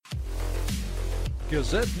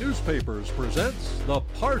Gazette Newspapers presents the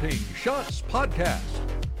Parting Shots Podcast.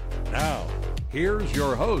 Now, here's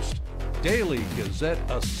your host, Daily Gazette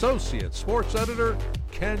Associate Sports Editor,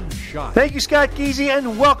 Ken Schott. Thank you, Scott Geezy,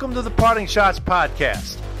 and welcome to the Parting Shots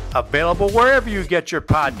Podcast. Available wherever you get your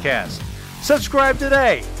podcast. Subscribe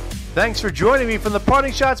today. Thanks for joining me from the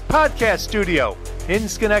Parting Shots Podcast studio in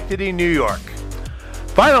Schenectady, New York.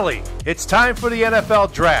 Finally, it's time for the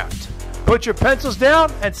NFL Draft. Put your pencils down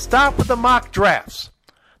and stop with the mock drafts.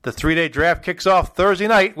 The 3-day draft kicks off Thursday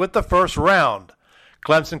night with the first round.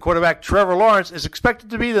 Clemson quarterback Trevor Lawrence is expected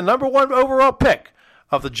to be the number one overall pick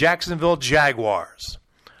of the Jacksonville Jaguars.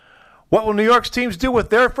 What will New York's teams do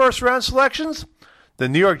with their first round selections? The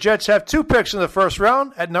New York Jets have 2 picks in the first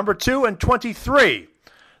round at number 2 and 23.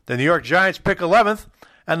 The New York Giants pick 11th,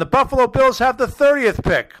 and the Buffalo Bills have the 30th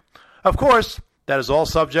pick. Of course, that is all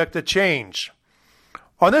subject to change.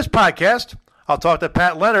 On this podcast, I'll talk to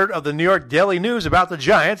Pat Leonard of the New York Daily News about the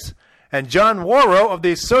Giants and John Wawrow of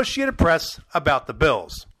the Associated Press about the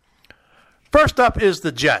Bills. First up is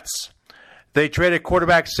the Jets. They traded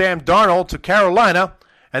quarterback Sam Darnold to Carolina,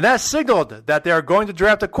 and that signaled that they are going to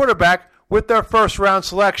draft a quarterback with their first-round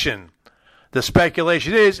selection. The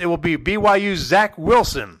speculation is it will be BYU's Zach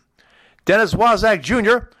Wilson. Dennis Waszak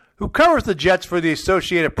Jr., who covers the Jets for the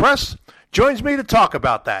Associated Press, joins me to talk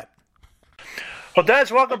about that. Well,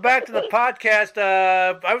 Dennis, welcome back to the podcast.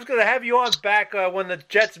 I was going to have you on back when the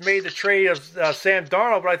Jets made the trade of Sam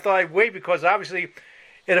Darnold, but I thought I'd wait because obviously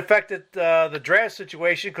it affected the draft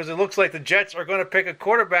situation because it looks like the Jets are going to pick a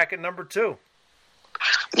quarterback at number 2.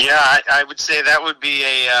 Yeah, I would say that would be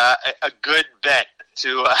a good bet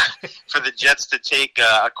to for the Jets to take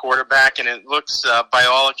a quarterback, and it looks, by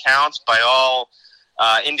all accounts, by all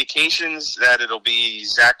indications, that it'll be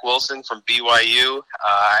Zach Wilson from BYU.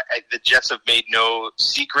 The Jets have made no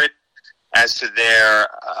secret as to their,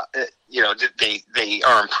 they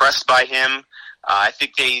are impressed by him. I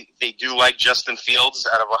think they do like Justin Fields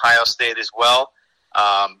out of Ohio State as well.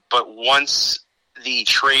 But once the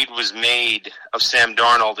trade was made of Sam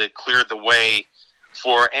Darnold, it cleared the way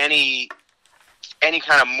for any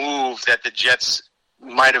kind of move that the Jets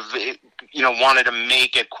might have, wanted to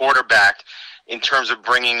make at quarterback in terms of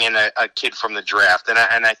bringing in a kid from the draft. And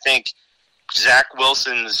I think Zach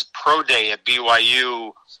Wilson's pro day at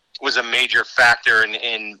BYU was a major factor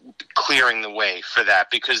in clearing the way for that,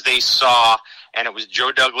 because they saw, and it was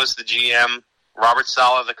Joe Douglas, the GM, Robert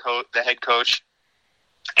Saleh, the head coach,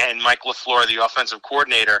 and Mike LaFleur, the offensive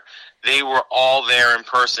coordinator. They were all there in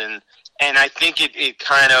person, and I think it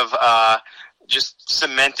kind of just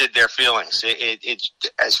cemented their feelings. It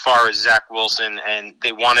as far as Zach Wilson, and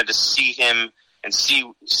they wanted to see him and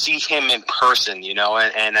see him in person,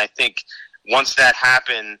 and I think once that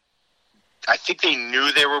happened, I think they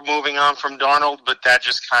knew they were moving on from Darnold, but that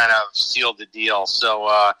just kind of sealed the deal. So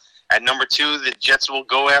at number 2, the Jets will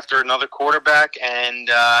go after another quarterback, and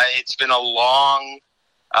it's been a long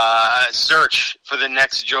search for the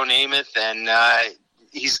next Joe Namath, and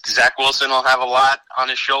Zach Wilson will have a lot on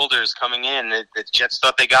his shoulders coming in. The Jets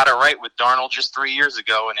thought they got it right with Darnold just 3 years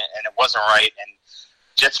ago, and it wasn't right. And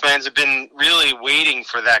Jets fans have been really waiting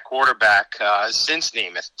for that quarterback since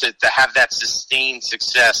Namath to have that sustained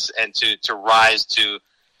success and to rise to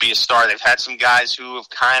be a star. They've had some guys who have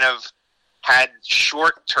kind of had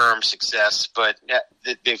short-term success, but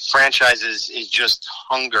the franchise is just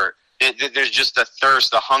hunger. There's just a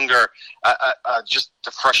thirst, a hunger, just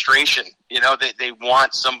the frustration. They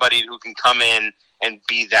want somebody who can come in and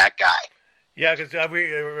be that guy. Yeah, because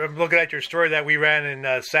I'm looking at your story that we ran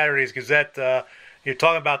in Saturday's Gazette. You're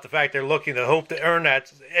talking about the fact they're looking to hope to earn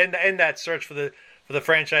that in that search for the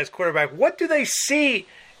franchise quarterback. What do they see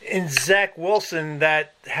in Zach Wilson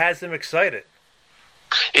that has them excited?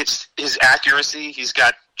 It's his accuracy. He's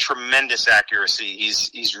got tremendous accuracy.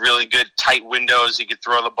 He's really good, tight windows. He could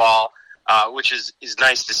throw the ball, which is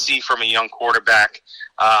nice to see from a young quarterback.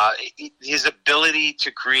 His ability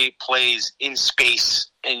to create plays in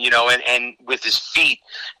space and with his feet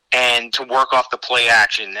and to work off the play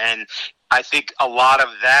action. And I think a lot of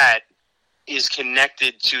that is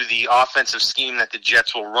connected to the offensive scheme that the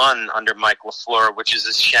Jets will run under Mike LaFleur, which is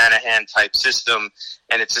a Shanahan-type system,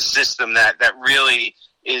 and it's a system that really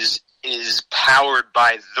is powered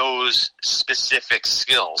by those specific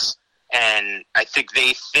skills. And I think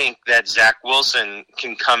they think that Zach Wilson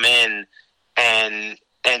can come in and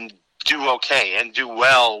do okay and do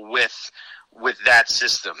well with that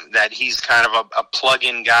system, that he's kind of a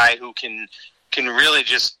plug-in guy who can really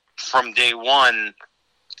just from day one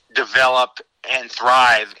develop and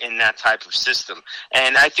thrive in that type of system.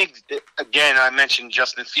 And I think, again, I mentioned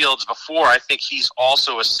Justin Fields before. I think he's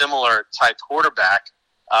also a similar type quarterback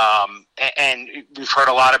And we've heard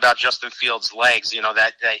a lot about Justin Fields' legs,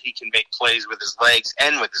 that he can make plays with his legs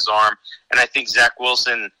and with his arm. And I think Zach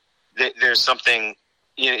Wilson, there's something,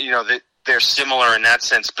 that they're similar in that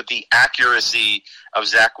sense, but the accuracy of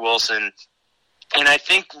Zach Wilson. And I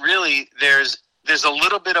think really there's a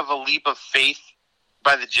little bit of a leap of faith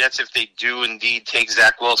by the Jets if they do indeed take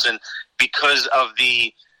Zach Wilson because of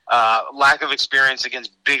the lack of experience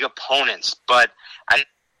against big opponents. But I think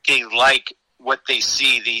they like what they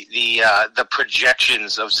see, the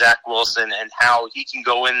projections of Zach Wilson and how he can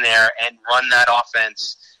go in there and run that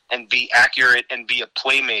offense and be accurate and be a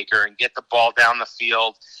playmaker and get the ball down the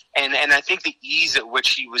field. And I think the ease at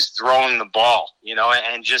which he was throwing the ball,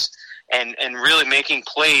 and really making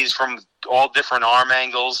plays from all different arm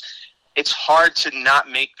angles. It's hard to not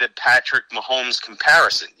make the Patrick Mahomes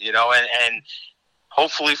comparison, and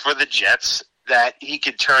hopefully for the Jets that he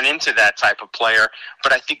could turn into that type of player.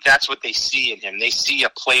 But I think that's what they see in him. They see a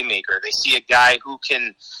playmaker. They see a guy who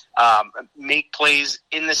can make plays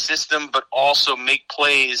in the system, but also make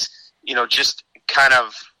plays, just kind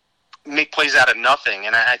of make plays out of nothing.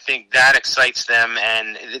 And I think that excites them,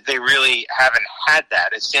 and they really haven't had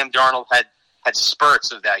that. And Sam Darnold had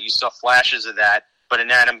spurts of that. You saw flashes of that. But in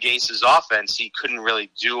Adam Gase's offense, he couldn't really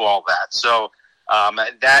do all that. So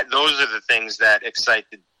those are the things that excite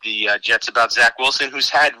the Jets about Zach Wilson, who's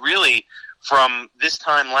had really from this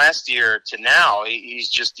time last year to now, he's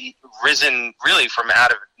just risen really from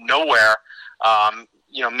out of nowhere.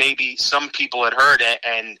 Maybe some people had heard,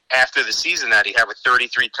 and after the season that he had with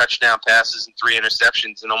 33 touchdown passes and 3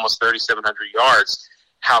 interceptions and almost 3,700 yards,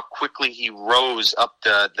 how quickly he rose up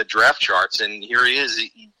the draft charts. And here he is,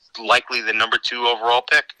 likely the number 2 overall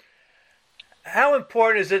pick. How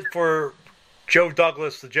important is it for Joe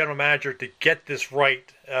Douglas, the general manager, to get this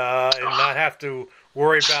right and not have to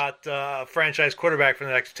worry about a franchise quarterback for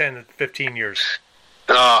the next 10 to 15 years?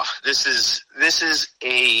 This is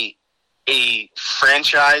a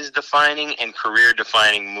franchise-defining and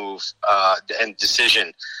career-defining move and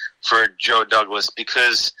decision for Joe Douglas,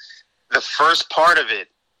 because the first part of it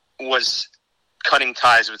was cutting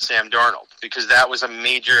ties with Sam Darnold, because that was a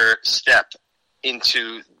major step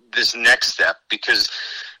into this next step. Because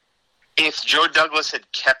if Joe Douglas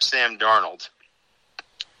had kept Sam Darnold,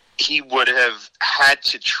 he would have had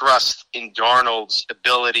to trust in Darnold's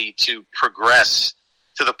ability to progress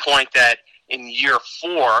to the point that in year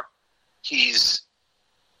 4, he's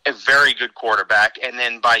a very good quarterback, and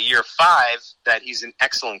then by year 5, that he's an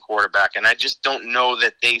excellent quarterback. And I just don't know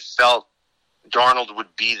that they felt Darnold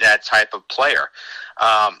would be that type of player.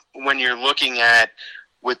 When you're looking at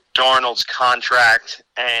with Darnold's contract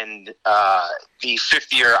and the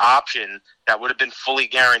 5th-year option that would have been fully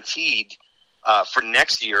guaranteed for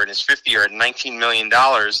next year in his 5th year at $19 million,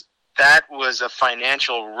 that was a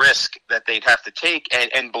financial risk that they'd have to take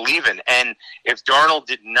and believe in. And if Darnold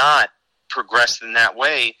did not progress in that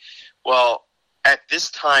way, well, at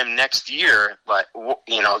this time next year,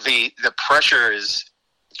 the pressure is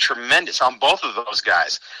tremendous on both of those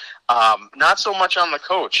guys. Not so much on the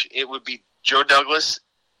coach. It would be Joe Douglas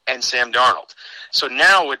and Sam Darnold. So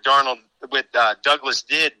now what Douglas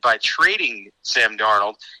did by trading Sam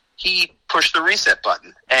Darnold, he pushed the reset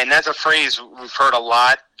button. And that's a phrase we've heard a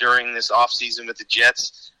lot during this offseason with the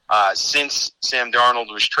Jets since Sam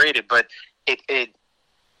Darnold was traded. But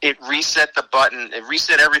it reset the button. It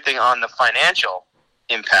reset everything on the financial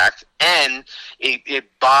impact, and it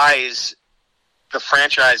buys the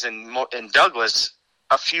franchise and Douglas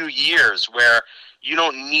a few years where you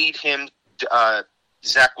don't need him,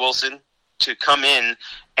 Zach Wilson, to come in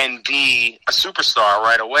and be a superstar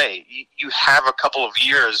right away. You have a couple of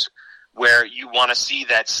years where you want to see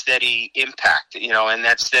that steady impact, and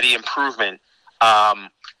that steady improvement.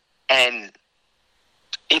 And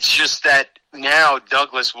it's just that now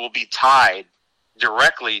Douglas will be tied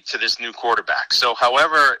directly to this new quarterback. So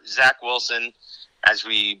however Zach Wilson, as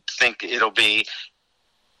we think it'll be,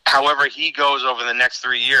 however he goes over the next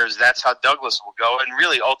 3 years, that's how Douglas will go, and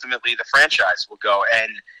really ultimately the franchise will go.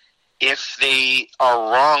 And if they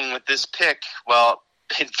are wrong with this pick, well,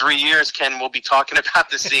 in 3 years, Ken, we'll be talking about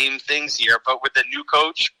the same things here, but with a new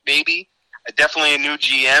coach, maybe, definitely a new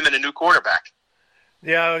GM and a new quarterback.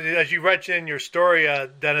 Yeah, as you mentioned in your story,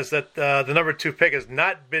 Dennis, that the number 2 pick has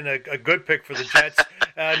not been a good pick for the Jets.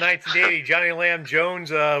 1980, Johnny Lamb Jones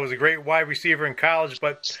was a great wide receiver in college,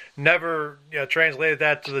 but never translated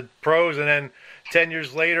that to the pros. And then 10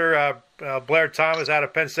 years later, Blair Thomas out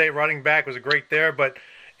of Penn State, running back, was a great there, but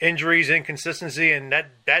injuries, inconsistency, and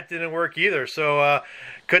that didn't work either. So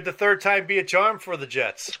could the third time be a charm for the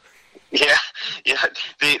Jets? Yeah,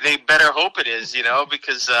 they better hope it is,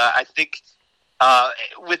 because I think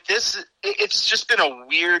with this, it's just been a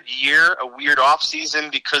weird year, a weird off season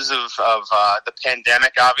because of the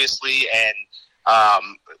pandemic, obviously, and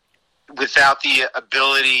without the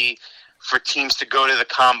ability for teams to go to the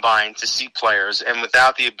combine to see players, and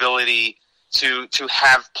without the ability to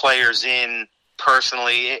have players in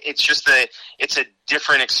personally, it's a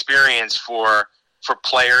different experience for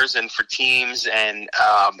players and for teams, and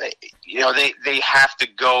they have to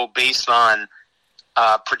go based on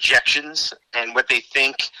projections and what they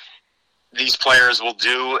think these players will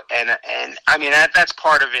do, and I mean that's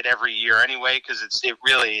part of it every year anyway, because it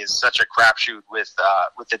really is such a crapshoot with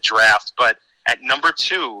the draft. But at number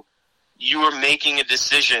 2, you are making a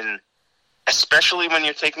decision, especially when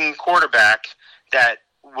you're taking a quarterback, that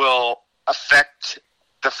will affect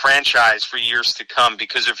the franchise for years to come.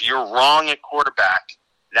 Because if you're wrong at quarterback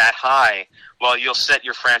that high, well, you'll set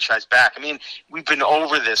your franchise back. I mean, we've been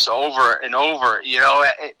over this over and over,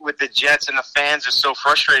 with the Jets, and the fans are so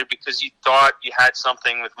frustrated because you thought you had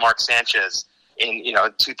something with Mark Sanchez in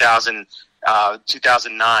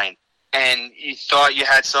 2009. And you thought you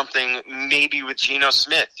had something maybe with Geno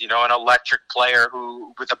Smith, an electric player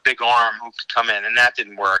with a big arm who could come in, and that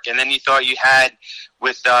didn't work. And then you thought you had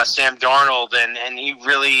with Sam Darnold, and he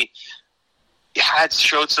really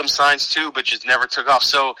showed some signs too, but just never took off.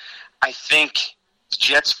 So I think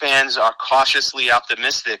Jets fans are cautiously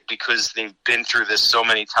optimistic because they've been through this so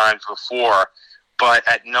many times before. But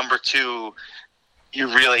at number 2, you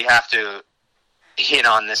really have to hit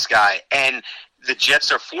on this guy. And the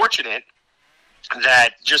Jets are fortunate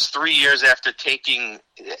that just 3 years after picking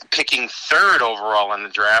 3rd overall in the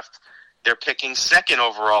draft, they're picking 2nd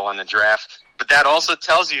overall in the draft. But that also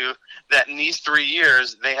tells you that in these 3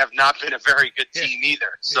 years, they have not been a very good team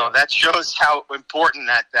either. So that shows how important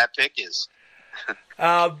that pick is.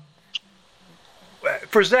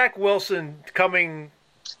 For Zach Wilson coming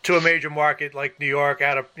to a major market like New York,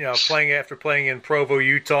 out of playing in Provo,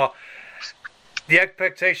 Utah, the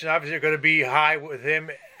expectations obviously are going to be high with him.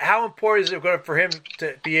 How important is it for him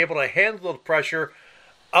to be able to handle the pressure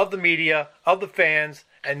of the media, of the fans,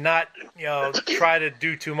 and not try to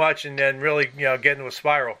do too much and then really get into a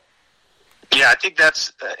spiral? Yeah, I think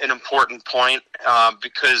that's an important point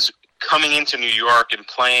because coming into New York and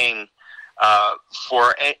playing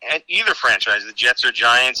for either franchise, the Jets or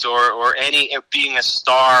Giants, or being a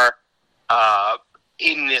star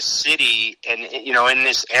in this city and in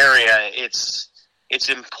this area, it's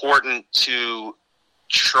important to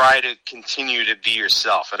try to continue to be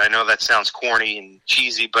yourself. And I know that sounds corny and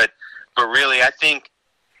cheesy, but really, I think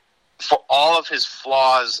for all of his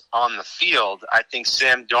flaws on the field, I think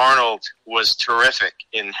Sam Darnold was terrific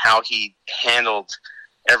in how he handled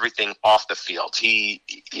everything off the field.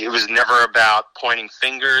 It was never about pointing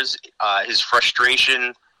fingers. His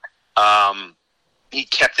frustration, he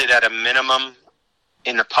kept it at a minimum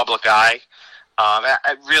in the public eye.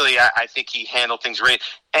 I think he handled things right,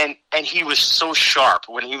 and he was so sharp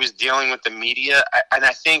when he was dealing with the media. And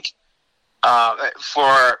I think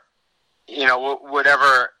for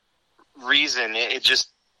whatever reason, it just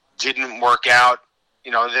didn't work out.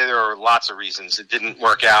 There were lots of reasons it didn't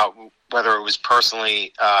work out, whether it was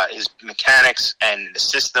personally his mechanics and the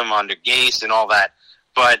system under Gase and all that.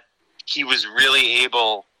 But he was really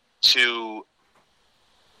able to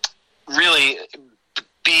really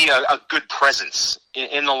be a good presence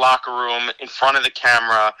in the locker room, in front of the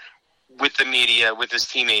camera, with the media, with his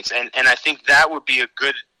teammates. And I think that would be a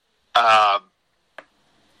good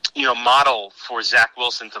model for Zach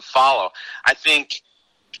Wilson to follow. I think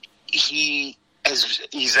he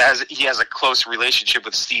has a close relationship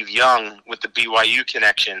with Steve Young with the BYU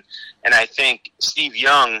connection, and I think Steve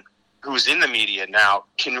Young, who's in the media now,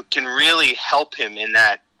 can really help him in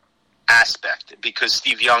that aspect, because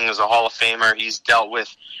Steve Young is a Hall of Famer. He's dealt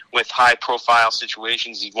with high profile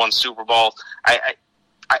situations. He's won Super Bowl. I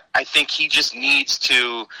think he just needs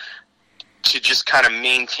to just kind of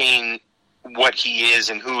maintain what he is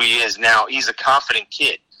and who he is now. He's a confident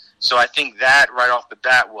kid, so I think that right off the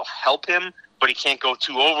bat will help him. But he can't go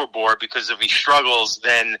too overboard, because if he struggles,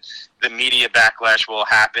 then the media backlash will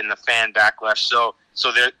happen, the fan backlash. So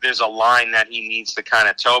there's a line that he needs to kind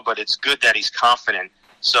of toe. But it's good that he's confident.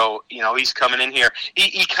 So he's coming in here.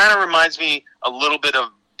 He kind of reminds me a little bit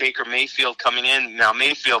of Baker Mayfield coming in. Now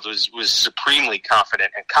Mayfield was supremely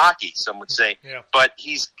confident and cocky, some would say. Yeah. But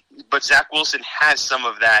Zach Wilson has some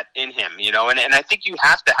of that in him, and I think you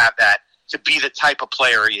have to have that to be the type of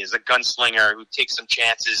player he is, a gunslinger who takes some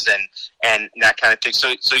chances and that kind of thing. So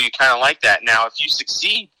you kind of like that. Now, if you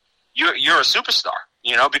succeed, you're a superstar,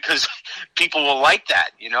 because people will like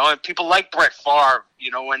that, and people like Brett Favre,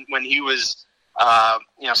 when he was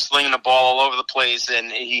slinging the ball all over the place,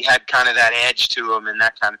 and he had kind of that edge to him and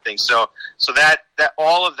that kind of thing. So that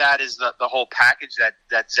all of that is the whole package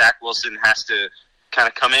that Zach Wilson has to kind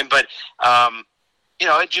of come in. But,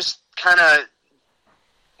 it just kind of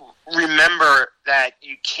remember that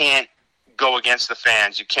you can't go against the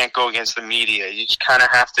fans. You can't go against the media. You just kind of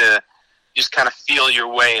have to feel your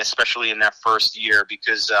way, especially in that first year,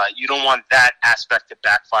 because you don't want that aspect to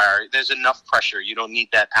backfire. There's enough pressure. You don't need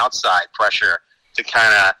that outside pressure to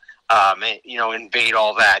kind of, invade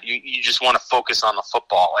all that. You just want to focus on the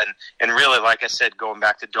football. And really, like I said, going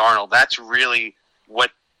back to Darnold, that's really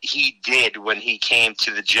what he did when he came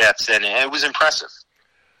to the Jets, and it was impressive.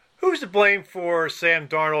 Who's to blame for Sam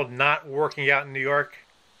Darnold not working out in New York?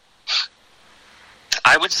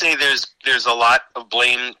 I would say there's a lot of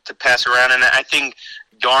blame to pass around, and I think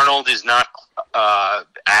Darnold is not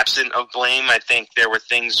absent of blame. I think there were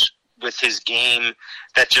things with his game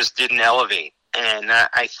that just didn't elevate, and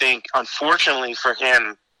I think, unfortunately for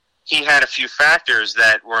him, he had a few factors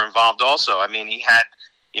that were involved also. I mean, he had,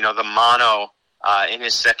 the mono in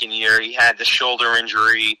his second year. He had the shoulder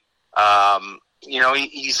injury.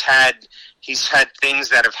 He's had things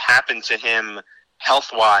that have happened to him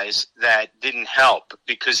health-wise that didn't help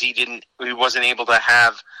because he wasn't able to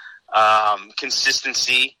have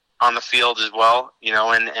consistency on the field as well,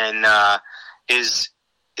 and his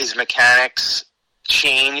mechanics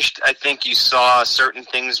changed. I think you saw certain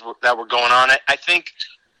things that were going on. I think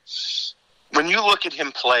when you look at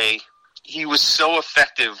him play, he was so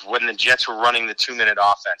effective when the Jets were running the 2-minute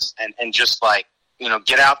offense and just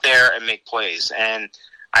get out there and make plays. And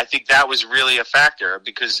I think that was really a factor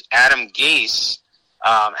because Adam Gase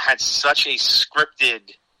had such a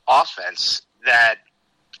scripted offense that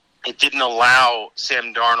it didn't allow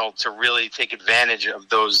Sam Darnold to really take advantage of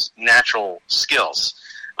those natural skills.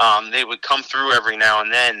 They would come through every now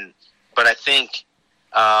and then, but I think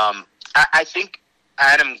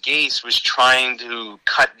Adam Gase was trying to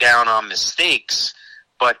cut down on mistakes,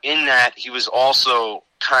 but in that he was also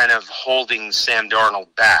kind of holding Sam Darnold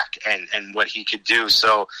back and what he could do.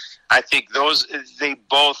 So I think they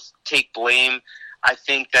both take blame. I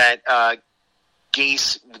think that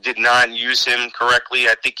Gase did not use him correctly.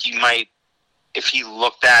 I think he might, if he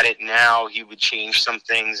looked at it now, he would change some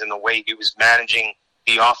things in the way he was managing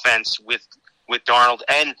the offense with Darnold.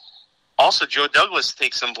 And also Joe Douglas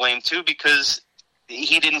takes some blame too because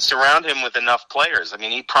he didn't surround him with enough players. I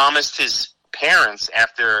mean, he promised his parents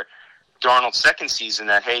after Darnold's second season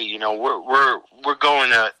that, hey, we're going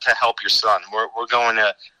to help your son. We're going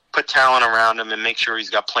to put talent around him and make sure he's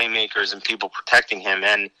got playmakers and people protecting him.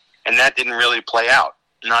 And that didn't really play out,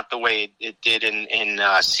 not the way it did in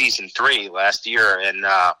season 3 last year. And,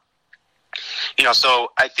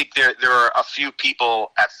 so I think there are a few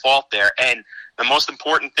people at fault there. And the most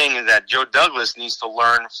important thing is that Joe Douglas needs to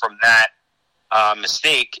learn from that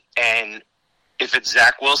mistake. And if it's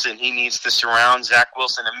Zach Wilson, he needs to surround Zach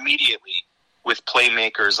Wilson immediately with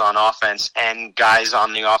playmakers on offense and guys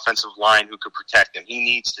on the offensive line who could protect him. He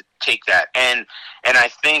needs to take that. And I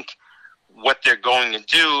think what they're going to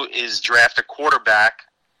do is draft a quarterback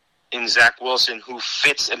in Zach Wilson who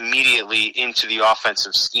fits immediately into the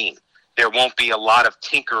offensive scheme. There won't be a lot of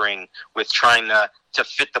tinkering with trying to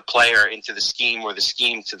fit the player into the scheme or the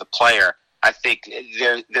scheme to the player. I think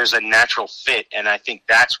there's a natural fit, and I think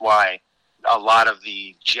that's why a lot of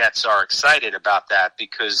the Jets are excited about that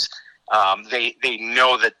because they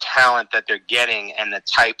know the talent that they're getting and the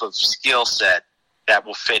type of skill set that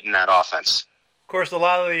will fit in that offense. Of course, a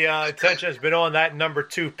lot of the attention has been on that number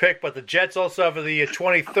 2 pick, but the Jets also have the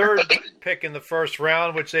 23rd pick in the first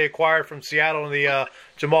round, which they acquired from Seattle in the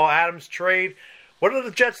Jamal Adams trade. What are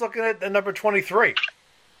the Jets looking at number 23?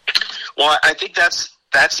 Well, I think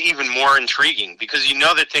that's even more intriguing because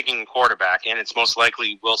they're taking a quarterback, and it's most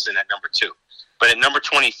likely Wilson at number 2. But at number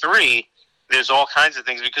 23, there's all kinds of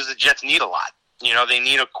things because the Jets need a lot. They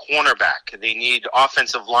need a cornerback. They need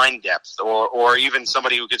offensive line depth or even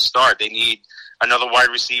somebody who could start. They need another wide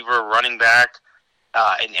receiver, running back,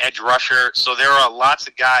 an edge rusher. So there are lots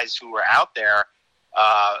of guys who are out there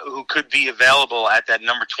who could be available at that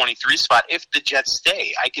number 23 spot if the Jets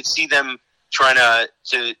stay. I could see them trying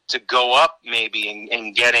to go up maybe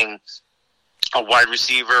and getting a wide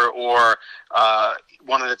receiver or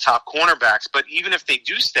one of the top cornerbacks. But even if they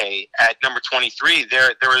do stay at number 23,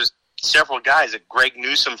 there is several guys, Greg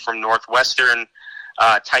Newsome from Northwestern,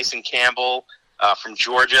 Tyson Campbell from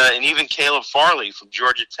Georgia, and even Caleb Farley from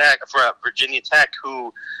Virginia Tech,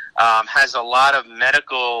 who has a lot of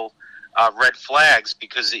medical red flags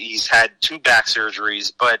because he's had 2 back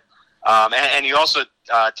surgeries, but and he also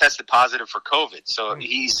tested positive for COVID. So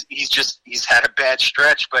he's had a bad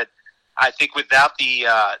stretch, but I think without the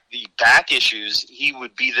back issues, he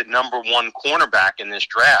would be the number one cornerback in this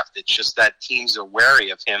draft. It's just that teams are wary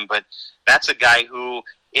of him. But that's a guy who,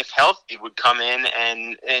 if healthy, would come in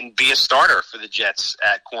and be a starter for the Jets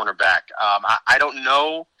at cornerback. I don't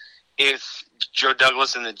know if Joe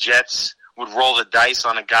Douglas and the Jets would roll the dice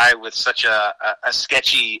on a guy with such a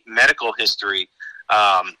sketchy medical history,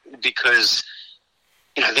 because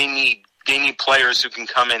they need players who can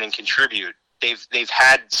come in and contribute. They've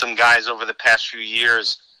had some guys over the past few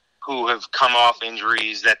years who have come off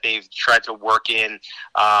injuries that they've tried to work in.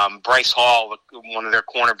 Bryce Hall, one of their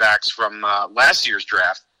cornerbacks from last year's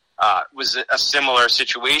draft, was a similar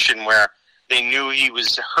situation where they knew he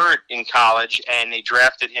was hurt in college and they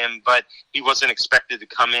drafted him, but he wasn't expected to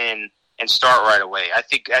come in and start right away. I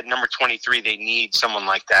think at number 23 they need someone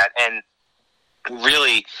like that. And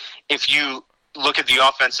really, if you look at the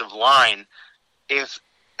offensive line, if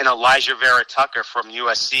an Elijah Vera Tucker from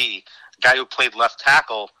USC, a guy who played left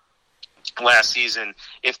tackle last season,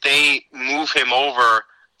 if they move him over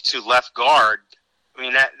to left guard, I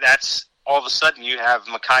mean, that's all of a sudden you have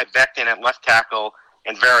Mekhi Becton at left tackle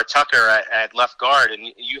and Vera Tucker at left guard,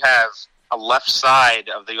 and you have a left side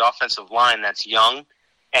of the offensive line that's young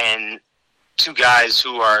and two guys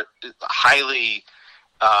who are highly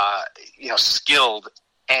skilled,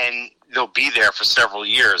 and they'll be there for several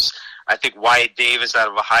years. I think Wyatt Davis out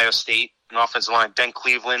of Ohio State, an offensive line, Ben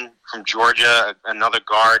Cleveland from Georgia, another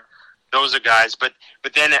guard. Those are guys, but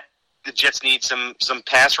then the Jets need some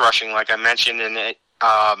pass rushing, like I mentioned, and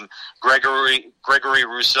Gregory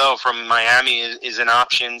Rousseau from Miami is an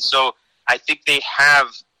option. So I think they have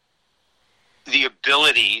the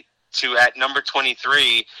ability to, at number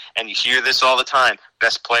 23, and you hear this all the time,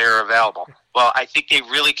 best player available. Well, I think they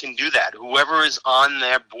really can do that. Whoever is on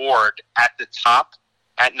their board at the top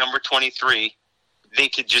at number 23, they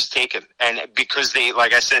could just take him. And because they,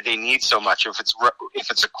 like I said, they need so much. If it's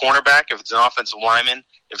a cornerback, if it's an offensive lineman,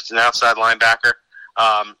 if it's an outside linebacker,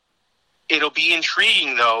 it'll be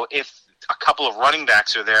intriguing, though, if a couple of running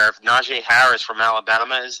backs are there. If Najee Harris from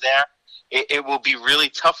Alabama is there, it will be really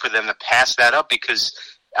tough for them to pass that up because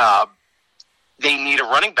they need a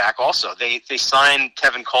running back also. They signed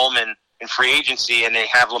Tevin Coleman in free agency, and they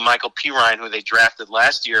have LaMichael Pirine, who they drafted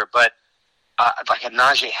last year. But like a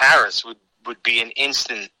Najee Harris would be an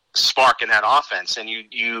instant spark in that offense. And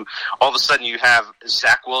you all of a sudden you have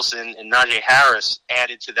Zach Wilson and Najee Harris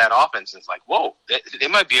added to that offense. It's like, whoa, they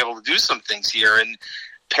might be able to do some things here. And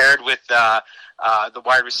paired with the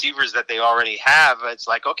wide receivers that they already have, it's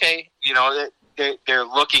like, okay, they're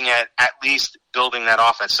looking at least building that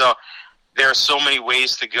offense. So there are so many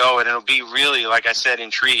ways to go, and it'll be really, like I said,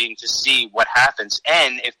 intriguing to see what happens.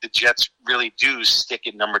 And if the Jets really do stick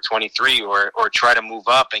at number 23 or try to move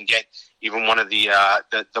up and get even one of the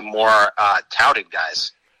more touted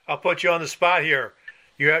guys. I'll put you on the spot here.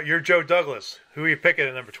 You're Joe Douglas. Who are you picking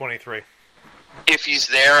at number 23? If he's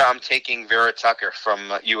there, I'm taking Vera Tucker from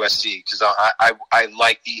USC because I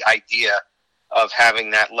like the idea of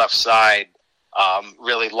having that left side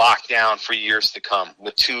really locked down for years to come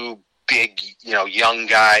with two big, young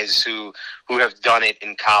guys who have done it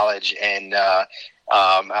in college, and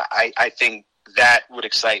I think that would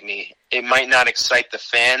excite me. It might not excite the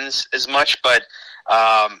fans as much, but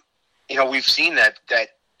we've seen that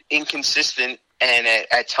inconsistent and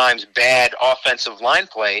at times bad offensive line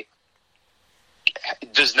play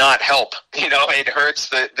does not help. It hurts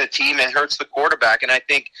the team, it hurts the quarterback, and I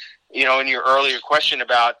think in your earlier question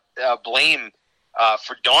about blame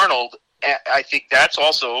for Darnold, I think that's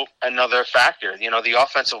also another factor. The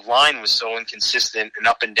offensive line was so inconsistent and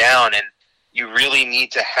up and down, and you really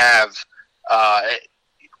need to have,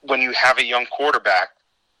 when you have a young quarterback,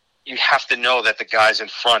 you have to know that the guys in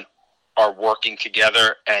front are working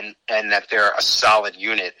together and that they're a solid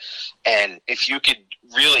unit. And if you could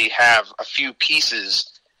really have a few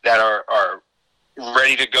pieces that are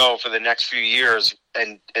ready to go for the next few years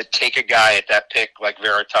and take a guy at that pick like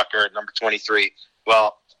Vera Tucker at number 23,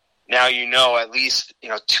 well, now at least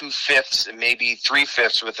 2/5 and maybe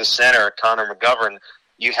 3/5 with the center, Connor McGovern.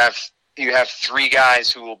 You have three guys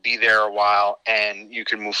who will be there a while, and you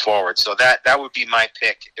can move forward. So that would be my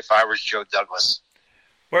pick if I was Joe Douglas.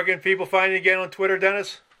 Where can people find you again on Twitter,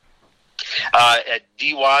 Dennis? At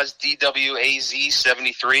DWAZ,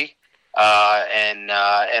 DWAZ73,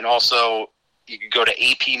 and also you can go to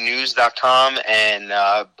apnews.com and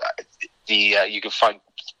you can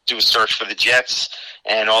do a search for the Jets.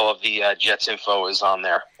 And all of the Jets info is on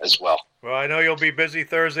there as well. Well, I know you'll be busy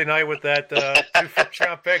Thursday night with that 2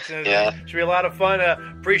 first-round picks, and it should be a lot of fun.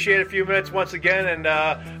 Appreciate a few minutes once again, and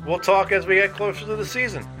we'll talk as we get closer to the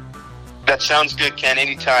season. That sounds good, Ken.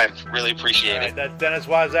 Anytime. Really appreciate it. That's Dennis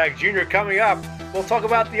Waszak Jr. Coming up, we'll talk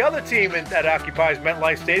about the other team that occupies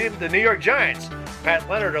MetLife Stadium, the New York Giants. Pat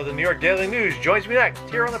Leonard of the New York Daily News joins me next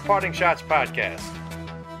here on the Parting Shots podcast.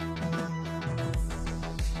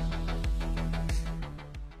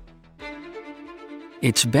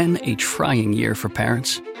 It's been a trying year for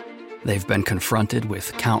parents. They've been confronted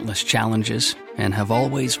with countless challenges and have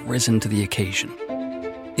always risen to the occasion.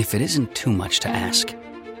 If it isn't too much to ask,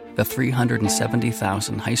 the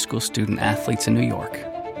 370,000 high school student athletes in New York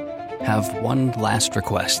have one last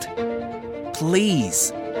request.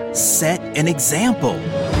 Please, set an example.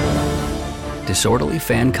 Disorderly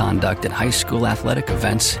fan conduct at high school athletic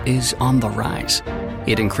events is on the rise.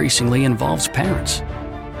 It increasingly involves parents.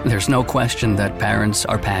 There's no question that parents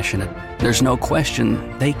are passionate. There's no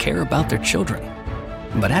question they care about their children.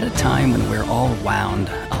 But at a time when we're all wound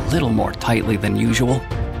a little more tightly than usual,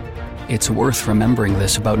 it's worth remembering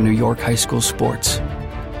this about New York high school sports.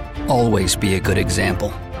 Always be a good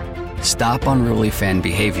example. Stop unruly fan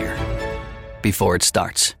behavior before it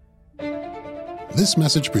starts. This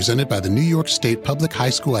message presented by the New York State Public High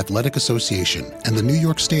School Athletic Association and the New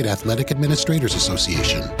York State Athletic Administrators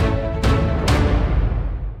Association.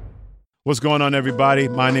 What's going on, everybody?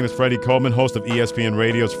 My name is Freddie Coleman, host of ESPN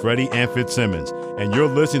Radio's Freddie and Fitzsimmons, and you're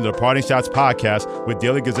listening to the Parting Shots podcast with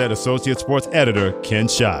Daily Gazette Associate Sports Editor Ken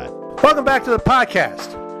Schott. Welcome back to the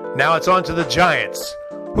podcast. Now it's on to the Giants.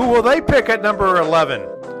 Who will they pick at number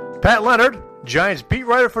 11? Pat Leonard, Giants beat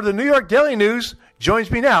writer for the New York Daily News,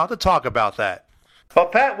 joins me now to talk about that. Well,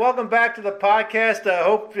 Pat, welcome back to the podcast. I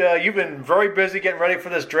hope you've been very busy getting ready for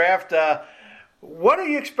this draft. What are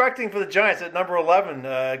you expecting for the Giants at number 11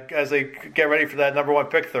 as they get ready for that number 1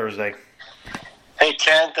 pick Thursday? Hey,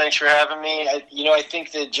 Ken, thanks for having me. I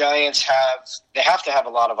think the Giants have to have a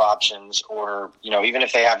lot of options, or, even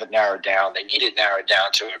if they have it narrowed down, they need it narrowed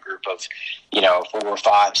down to a group of, 4,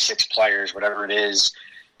 5, 6 players, whatever it is,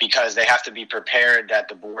 because they have to be prepared that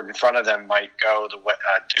the board in front of them might go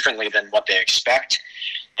differently than what they expect.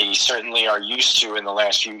 They certainly are used to, in the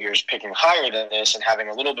last few years, picking higher than this and having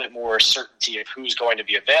a little bit more certainty of who's going to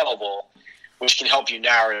be available, which can help you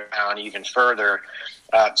narrow it down even further.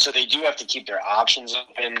 So they do have to keep their options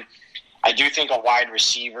open. I do think a wide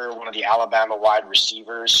receiver, one of the Alabama wide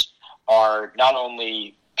receivers, are not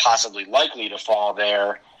only possibly likely to fall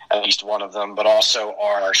there, at least one of them, but also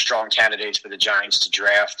are strong candidates for the Giants to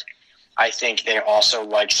draft. I think they also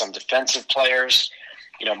like some defensive players.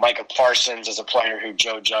 Micah Parsons is a player who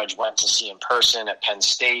Joe Judge went to see in person at Penn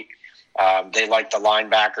State. They like the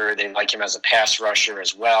linebacker. They like him as a pass rusher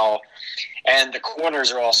as well. And the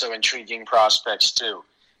corners are also intriguing prospects too.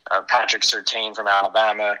 Patrick Surtain from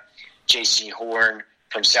Alabama, J.C. Horn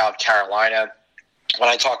from South Carolina. When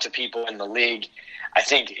I talk to people in the league, I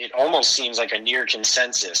think it almost seems like a near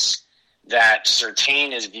consensus that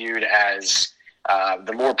Surtain is viewed as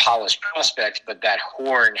the more polished prospect, but that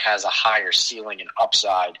Horn has a higher ceiling and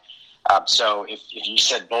upside. So if you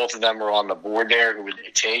said both of them were on the board there, who would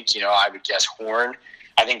they take? I would guess Horn.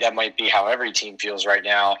 I think that might be how every team feels right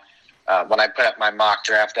now. When I put up my mock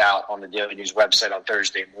draft out on the Daily News website on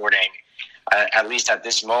Thursday morning, at least at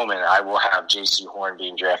this moment, I will have J.C. Horn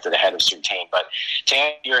being drafted ahead of Surtain. But to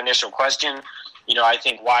answer your initial question, I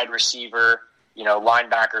think wide receiver,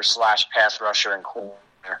 linebacker / pass rusher and corner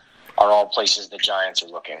are all places the Giants are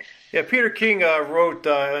looking. Yeah, Peter King wrote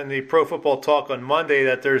in the Pro Football Talk on Monday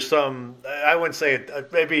that there's some, I wouldn't say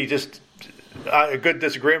maybe just a good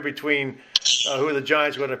disagreement between who the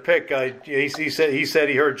Giants are going to pick. He said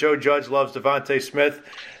he heard Joe Judge loves Devontae Smith,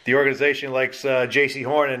 the organization likes J.C.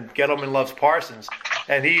 Horn, and Gettleman loves Parsons.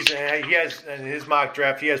 And he has in his mock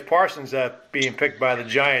draft, he has Parsons being picked by the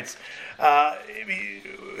Giants.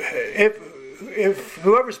 If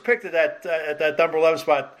whoever's picked at that number 11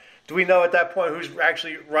 spot, do we know at that point who's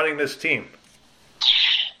actually running this team?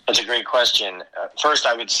 That's a great question. First,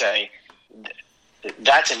 I would say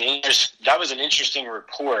that was an interesting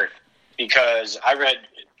report, because I read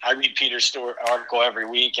Peter's article every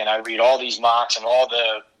week, and I read all these mocks and all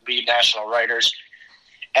the lead national writers.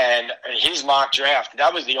 And his mock draft,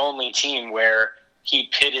 that was the only team where he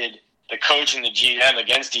pitted the coach and the GM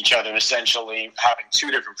against each other, essentially having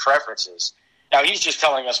two different preferences. Now, he's just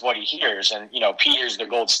telling us what he hears, and, Peter's the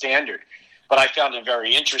gold standard. But I found it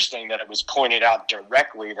very interesting that it was pointed out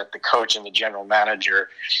directly that the coach and the general manager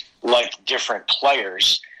liked different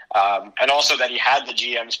players, and also that he had the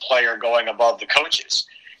GM's player going above the coaches.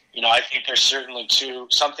 I think there's certainly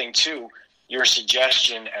something to your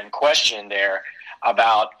suggestion and question there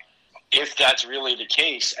about if that's really the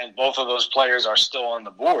case and both of those players are still on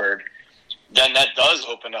the board, then that does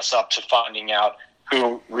open us up to finding out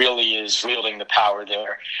who really is wielding the power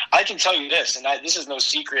there. I can tell you this, and this is no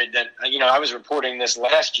secret, that I was reporting this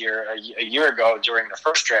last year, a year ago during the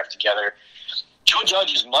first draft together. Joe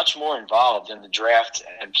Judge is much more involved in the draft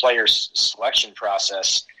and player selection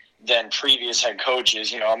process than previous head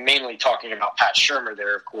coaches. I'm mainly talking about Pat Shurmur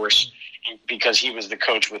there, of course, because he was the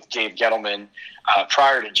coach with Dave Gettleman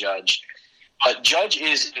prior to Judge. But Judge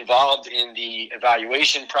is involved in the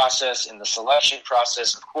evaluation process, in the selection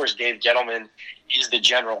process. Of course, Dave Gettleman is the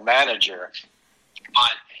general manager.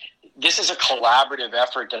 But this is a collaborative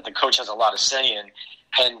effort that the coach has a lot of say in.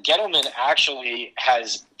 And Gettleman actually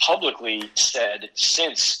has publicly said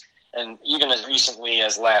since, and even as recently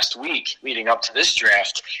as last week, leading up to this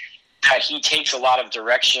draft, that he takes a lot of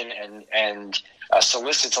direction and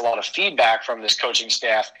solicits a lot of feedback from this coaching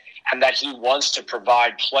staff, and that he wants to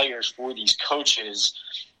provide players for these coaches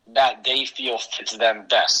that they feel fits them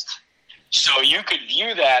best. So you could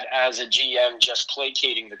view that as a GM just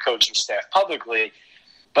placating the coaching staff publicly,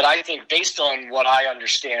 but I think based on what I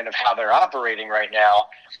understand of how they're operating right now,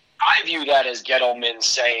 I view that as Gettleman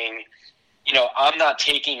saying, I'm not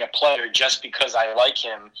taking a player just because I like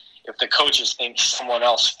him if the coaches think someone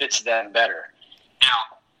else fits them better.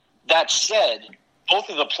 Now, that said, both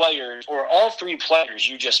of the players, or all three players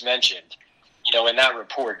you just mentioned, in that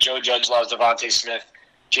report, Joe Judge loves Devontae Smith,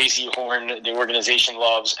 J.C. Horn, the organization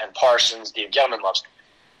loves, and Parsons, Dave Gettleman loves.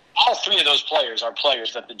 All three of those players are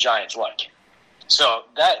players that the Giants like. So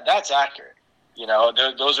that's accurate.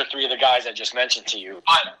 Those are three of the guys I just mentioned to you.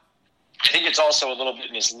 But I think it's also a little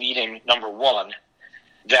bit misleading, number one,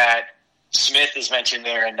 that Smith is mentioned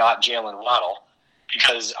there and not Jalen Waddle,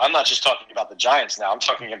 because I'm not just talking about the Giants now. I'm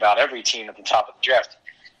talking about every team at the top of the draft.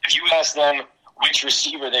 If you ask them which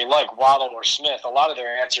receiver they like, Waddle or Smith, a lot of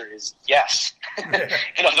their answer is yes.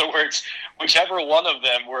 In other words, whichever one of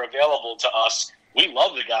them were available to us, we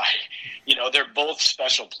love the guy. They're both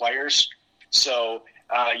special players. So,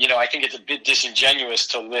 I think it's a bit disingenuous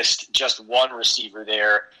to list just one receiver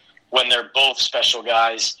there when they're both special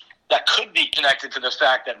guys. That could be connected to the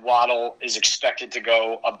fact that Waddle is expected to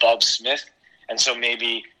go above Smith, and so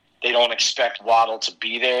maybe they don't expect Waddle to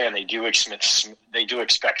be there, and they do expect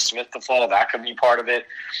Smith to fall. That could be part of it.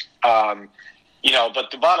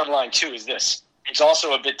 But the bottom line, too, is this. It's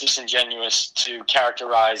also a bit disingenuous to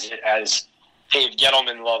characterize it as Dave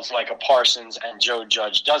Gettleman loves Micah Parsons and Joe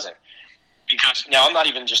Judge doesn't. Because now I'm not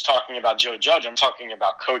even just talking about Joe Judge. I'm talking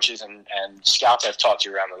about coaches and scouts I've talked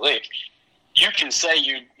to around the league. You can say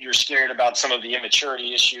you're scared about some of the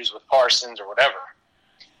immaturity issues with Parsons or whatever,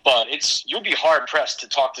 but you'll be hard-pressed to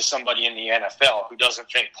talk to somebody in the NFL who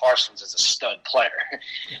doesn't think Parsons is a stud player.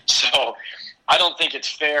 So I don't think it's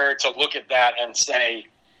fair to look at that and say,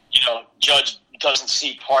 Judge doesn't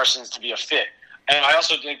see Parsons to be a fit. And I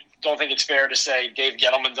also don't think it's fair to say Dave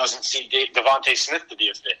Gettleman doesn't see Devontae Smith to be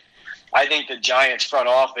a fit. I think the Giants front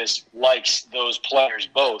office likes those players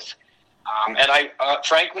both.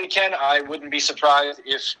 Frankly, Ken, I wouldn't be surprised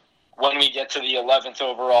if when we get to the 11th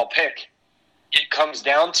overall pick, it comes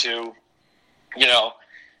down to,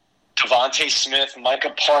 Devontae Smith,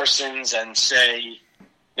 Micah Parsons, and say,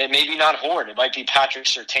 maybe not Horn. It might be Patrick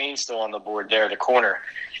Surtain still on the board there, the corner.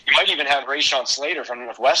 You might even have Rashawn Slater from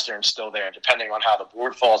Northwestern still there, depending on how the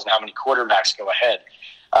board falls and how many quarterbacks go ahead.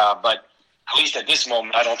 But at least at this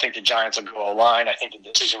moment, I don't think the Giants will go line. I think the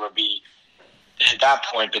decision would be, at that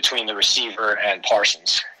point, between the receiver and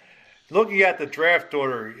Parsons. Looking at the draft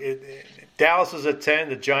order, Dallas is at 10,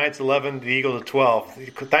 the Giants 11, the Eagles at 12.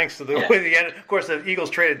 Thanks to the way the end. Of course, the Eagles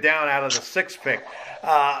traded down out of the 6th pick.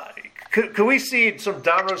 Could we see some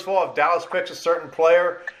dominoes fall if Dallas picks a certain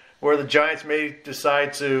player where the Giants may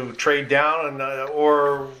decide to trade down?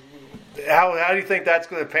 Or how do you think that's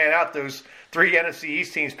going to pan out, those three NFC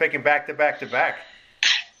East teams picking back-to-back-to-back?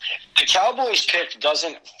 The Cowboys pick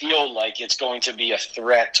doesn't feel like it's going to be a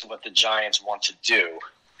threat to what the Giants want to do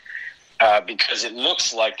because it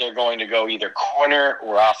looks like they're going to go either corner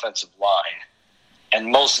or offensive line.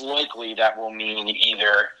 And most likely that will mean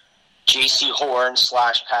either J.C. Horn /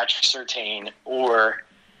 Patrick Surtain or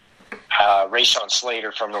Rashawn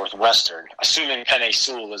Slater from Northwestern, assuming Penei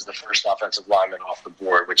Sewell is the first offensive lineman off the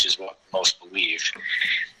board, which is what most believe.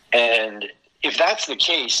 And if that's the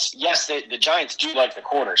case, yes, the Giants do like the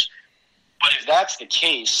corners. But if that's the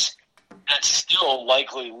case, that still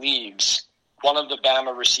likely leaves one of the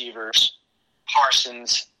Bama receivers,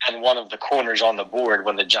 Parsons, and one of the corners on the board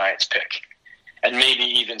when the Giants pick. And maybe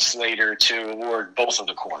even Slater, too, or both of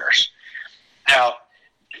the corners. Now,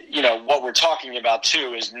 what we're talking about,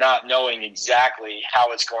 too, is not knowing exactly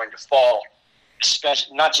how it's going to fall,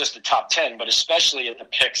 especially not just the top 10, but especially at the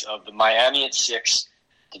picks of the Miami at 6,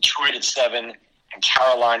 Detroit at 7, and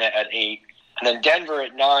Carolina at 8. And then Denver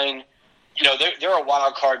at 9, they're a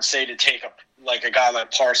wild card, say, to take a guy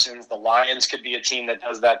like Parsons. The Lions could be a team that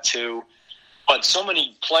does that too. But so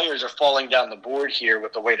many players are falling down the board here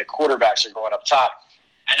with the way the quarterbacks are going up top.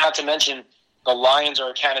 And not to mention, the Lions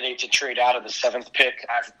are a candidate to trade out of the 7th pick.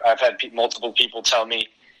 I've had multiple people tell me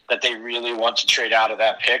that they really want to trade out of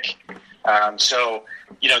that pick. So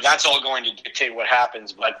that's all going to dictate what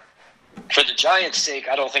happens. But for the Giants' sake,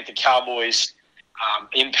 I don't think the Cowboys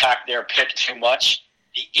impact their pick too much.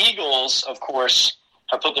 The Eagles, of course,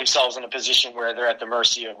 have put themselves in a position where they're at the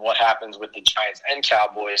mercy of what happens with the Giants and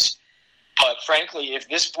Cowboys. But frankly, if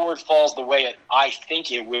this board falls the way I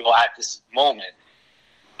think it will at this moment,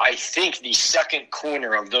 I think the second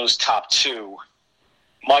corner of those top 2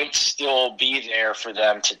 might still be there for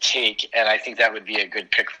them to take, and I think that would be a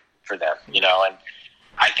good pick for them, And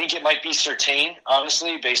I think it might be Surtain,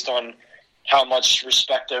 honestly, based on how much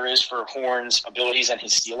respect there is for Horn's abilities and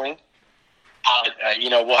his ceiling.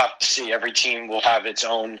 We'll have to see. Every team will have its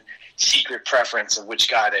own secret preference of which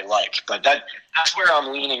guy they like. But that's where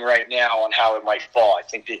I'm leaning right now on how it might fall. I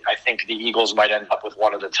think the Eagles might end up with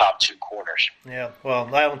one of the top 2 corners. Yeah,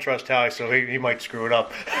 well, I don't trust Howie, so he might screw it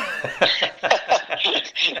up.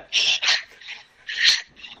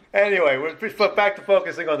 Anyway, back to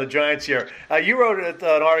focusing on the Giants here. You wrote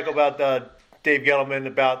an article about Dave Gettleman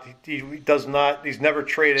about he's never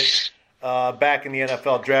traded back in the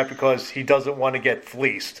NFL draft because he doesn't want to get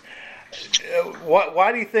fleeced.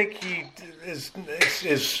 Why do you think he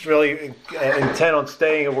is really intent on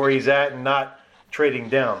staying where he's at and not trading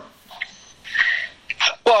down?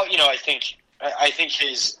 Well, I think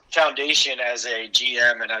his foundation as a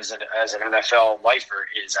GM and as an NFL lifer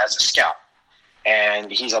is as a scout,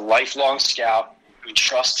 and he's a lifelong scout who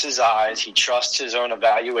trusts his eyes. He trusts his own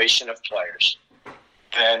evaluation of players.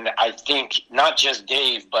 And I think not just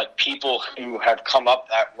Dave, but people who have come up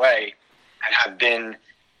that way and have been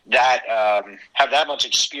have that much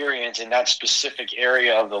experience in that specific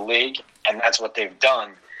area of the league, and that's what they've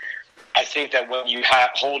done. I think that when you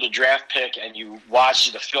hold a draft pick and you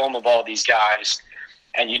watch the film of all these guys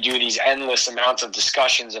and you do these endless amounts of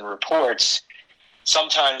discussions and reports,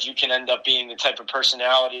 sometimes you can end up being the type of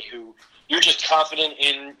personality who you're just confident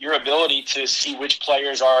in your ability to see which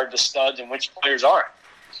players are the studs and which players aren't.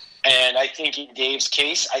 And I think in Dave's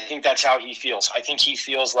case, I think that's how he feels. I think he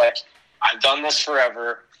feels like, I've done this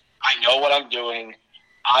forever. I know what I'm doing.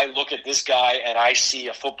 I look at this guy and I see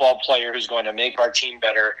a football player who's going to make our team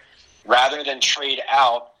better, rather than trade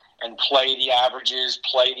out and play the averages,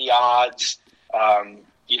 play the odds,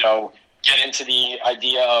 get into the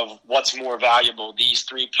idea of what's more valuable, these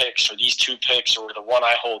 3 picks or these 2 picks or the one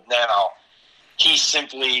I hold now. He's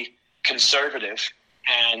simply conservative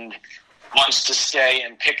and wants to stay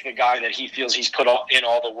and pick the guy that he feels he's put in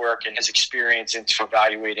all the work and his experience into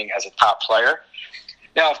evaluating as a top player.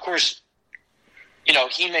 Now, of course,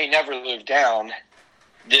 he may never live down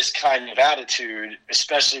this kind of attitude,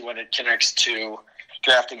 especially when it connects to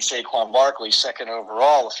drafting Saquon Barkley 2nd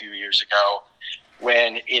overall a few years ago,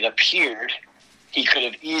 when it appeared he could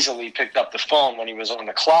have easily picked up the phone when he was on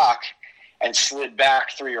the clock and slid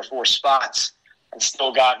back 3 or 4 spots and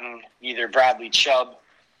still gotten either Bradley Chubb,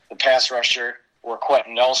 the pass rusher, or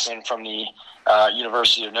Quentin Nelson from the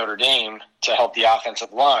University of Notre Dame to help the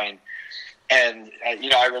offensive line. And,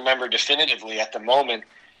 I remember definitively at the moment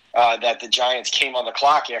that the Giants came on the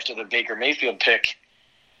clock after the Baker Mayfield pick.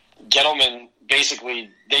 Gettleman basically,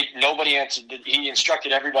 nobody answered. He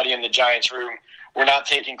instructed everybody in the Giants room, we're not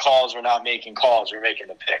taking calls, we're not making calls, we're making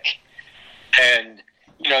the pick. And,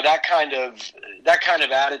 that kind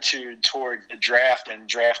of attitude toward the draft and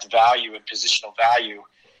draft value and positional value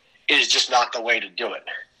is just not the way to do it.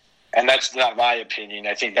 And that's not my opinion.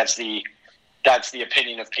 I think that's the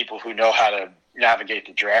opinion of people who know how to navigate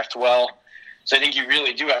the draft well. So I think you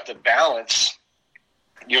really do have to balance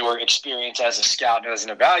your experience as a scout and as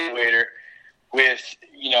an evaluator with,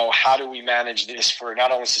 how do we manage this for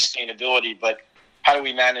not only sustainability, but how do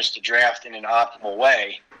we manage the draft in an optimal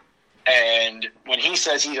way? And when he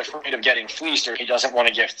says he's afraid of getting fleeced or he doesn't want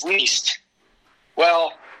to get fleeced,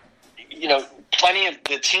 well, plenty of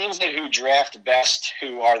the teams who draft best,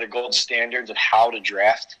 who are the gold standards of how to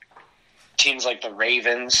draft, teams like the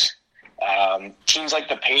Ravens, teams like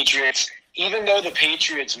the Patriots, even though the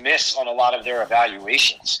Patriots miss on a lot of their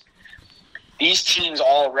evaluations, these teams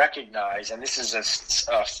all recognize, and this is a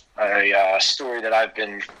story that I've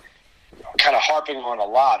been kind of harping on a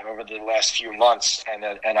lot over the last few months,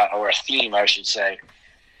 or a theme, I should say.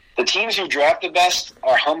 The teams who draft the best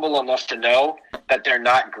are humble enough to know that they're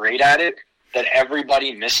not great at it, that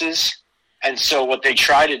everybody misses. And so what they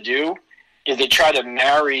try to do is they try to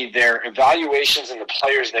marry their evaluations and the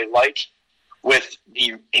players they like with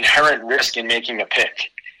the inherent risk in making a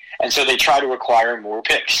pick. And so they try to acquire more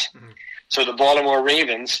picks. Mm-hmm. So the Baltimore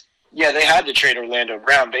Ravens, they had to trade Orlando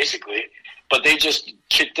Brown basically, but they just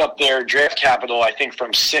kicked up their draft capital, I think,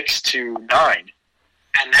 from 6 to 9.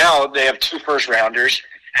 And now they have 2 first-rounders,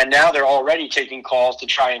 and now they're already taking calls to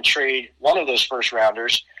try and trade one of those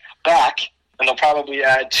first-rounders back, and they'll probably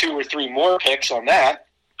add 2 or 3 more picks on that.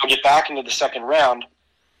 They'll get back into the second round,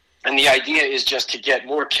 and the idea is just to get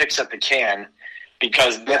more kicks at the can,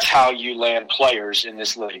 because that's how you land players in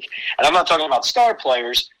this league. And I'm not talking about star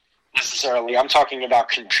players necessarily. I'm talking about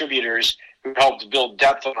contributors who help to build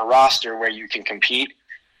depth on a roster where you can compete.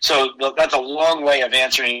 So that's a long way of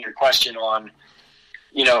answering your question on,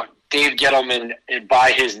 Dave Gettleman,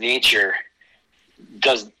 by his nature,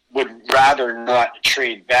 would rather not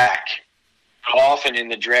trade back. Often in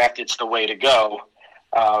the draft, it's the way to go.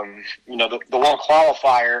 The one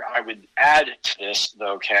qualifier I would add to this,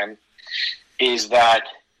 though, Ken, is that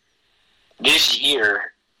this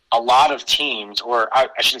year, a lot of teams, or I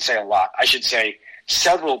shouldn't say a lot, I should say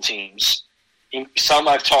several teams, some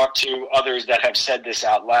I've talked to, others that have said this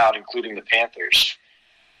out loud, including the Panthers,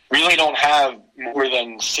 really don't have more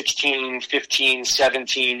than 16, 15,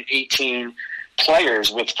 17, 18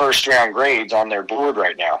 players with first-round grades on their board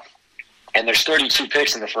right now. And there's 32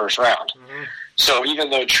 picks in the first round. Mm-hmm. So even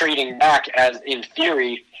though trading back, as in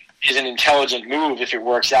theory, is an intelligent move if it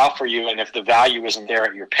works out for you and if the value isn't there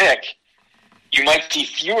at your pick, you might see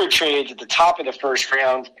fewer trades at the top of the first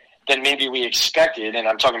round than maybe we expected, and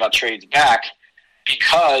I'm talking about trades back,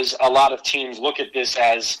 because a lot of teams look at this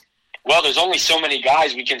as, well, there's only so many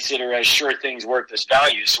guys we consider as sure things worth this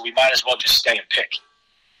value, so we might as well just stay and pick.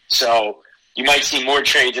 So you might see more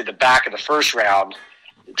trades at the back of the first round,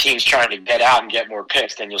 the teams trying to get out and get more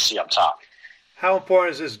picks than you'll see up top. How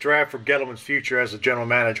important is this draft for Gettleman's future as a general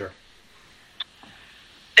manager?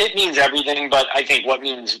 It means everything, but I think what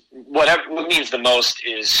means the most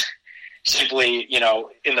is simply,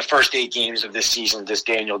 in the first 8 games of this season, does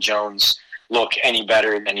Daniel Jones look any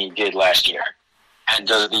better than he did last year? And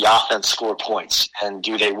does the offense score points? And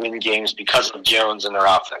do they win games because of Jones and their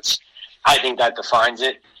offense? I think that defines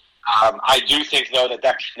it. I do think, though,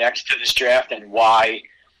 that connects to this draft and why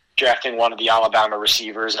drafting one of the Alabama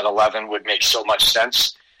receivers at 11 would make so much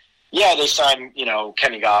sense. Yeah, they signed,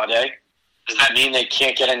 Kenny Golladay. Does that mean they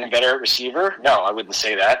can't get any better at receiver? No, I wouldn't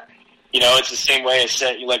say that. It's the same way as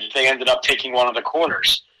if they ended up taking one of the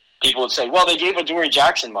corners. People would say, well, they gave Adoree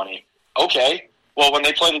Jackson money. Okay. Well, when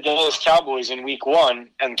they play the Dallas Cowboys in week 1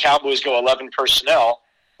 and Cowboys go 11 personnel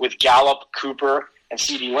with Gallup, Cooper, and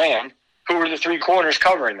CeeDee Lamb, who are the 3 corners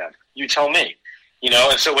covering them? You tell me.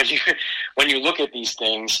 And so when you look at these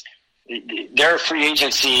things, their free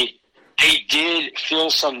agency, they did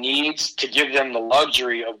fill some needs to give them the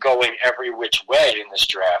luxury of going every which way in this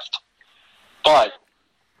draft. But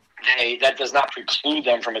that does not preclude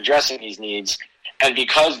them from addressing these needs. And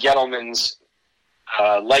because Gettleman's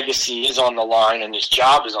legacy is on the line and his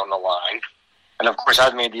job is on the line, and of course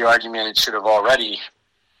I've made the argument it should have already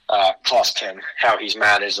cost him how he's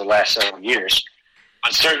managed the last several years.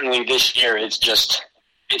 But certainly this year it's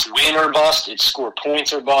win or bust, it's score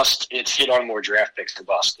points or bust, it's hit on more draft picks or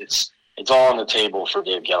bust. It's all on the table for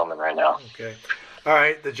Dave Gettleman right now. Okay. All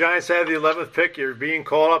right, the Giants have the 11th pick. You're being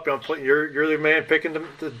called up. You're the man picking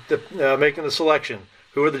making the selection.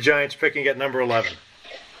 Who are the Giants picking at number 11?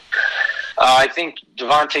 I think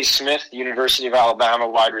Devontae Smith, University of Alabama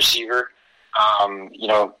wide receiver. I'm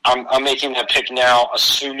making that pick now,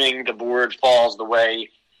 assuming the board falls the way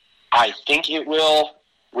I think it will,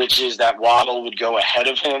 which is that Waddle would go ahead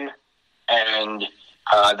of him, and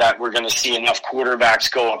that we're going to see enough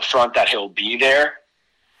quarterbacks go up front that he'll be there.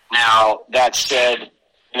 Now, that said,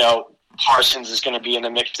 Parsons is going to be in the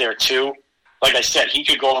mix there too. Like I said, he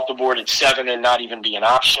could go off the board at 7 and not even be an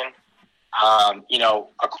option.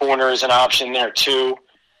 A corner is an option there too.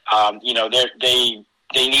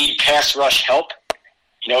 They need pass rush help.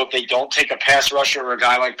 If they don't take a pass rusher or a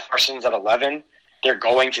guy like Parsons at 11, they're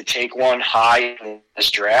going to take one high in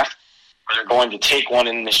this draft. Or they're going to take one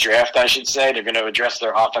in this draft, I should say. They're going to address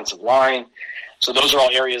their offensive line. So those are all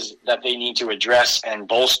areas that they need to address and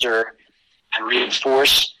bolster and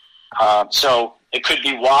reinforce. So it could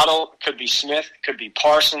be Waddle, it could be Smith, it could be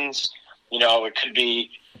Parsons. It could be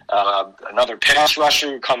another pass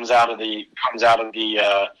rusher who comes out of the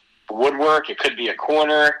woodwork. It could be a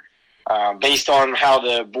corner. Based on how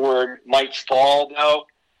the board might fall, though,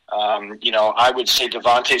 I would say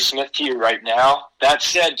Devontae Smith to you right now. That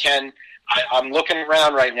said, Ken, I'm looking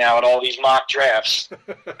around right now at all these mock drafts,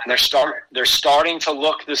 and they're starting to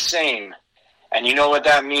look the same. And you know what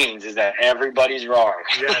that means is that everybody's wrong.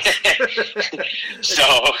 Yes. So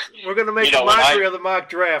we're going to make a mockery of the mock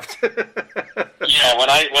draft. Yeah, when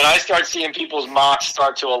I start seeing people's mocks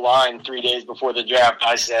start to align 3 days before the draft,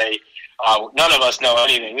 I say, none of us know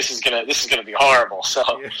anything. This is gonna be horrible. So,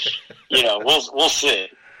 we'll see.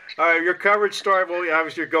 All right, your coverage start. Well,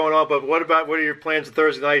 obviously you're going on, but what are your plans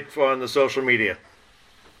Thursday night on the social media?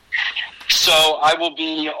 So I will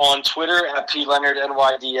be on Twitter at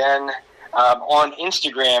PLeonardNYDN, on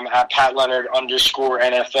Instagram at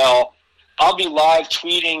PatLeonard_NFL. I'll be live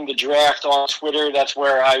tweeting the draft on Twitter. That's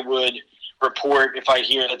where I would report if I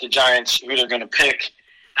hear that the Giants, who they're going to pick.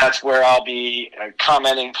 That's where I'll be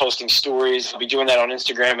commenting, posting stories. I'll be doing that on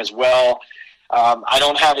Instagram as well. I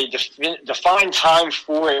don't have a defined time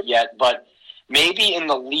for it yet, but maybe in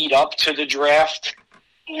the lead up to the draft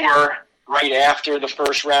or right after the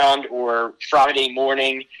first round or Friday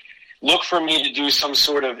morning, look for me to do some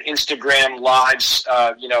sort of Instagram lives,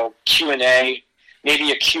 Q&A,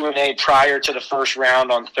 maybe a Q&A prior to the first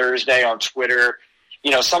round on Thursday on Twitter,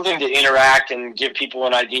 something to interact and give people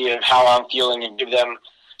an idea of how I'm feeling and give them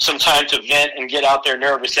some time to vent and get out their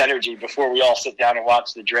nervous energy before we all sit down and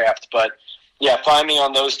watch the draft. But, yeah, find me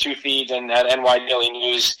on those two feeds and at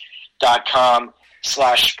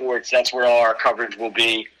nydailynews.com/sports. That's where all our coverage will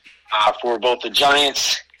be for both the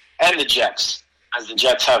Giants and the Jets, as the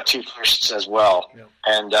Jets have two firsts as well. Yep.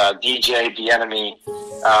 And DJ Bieniemy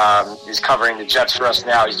is covering the Jets for us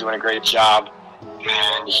now. He's doing a great job.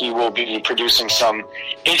 And he will be producing some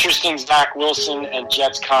interesting Zach Wilson and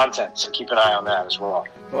Jets content, so keep an eye on that as well.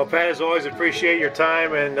 Well, Pat, as always, appreciate your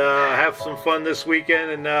time, and have some fun this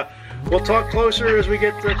weekend, and we'll talk closer as we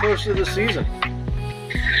get closer to the season.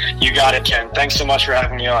 You got it, Ken. Thanks so much for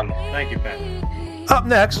having me on. Thank you, Pat. Up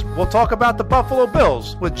next, we'll talk about the Buffalo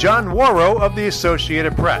Bills with John Warrow of the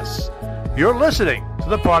Associated Press. You're listening to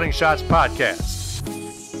the Parting Shots Podcast.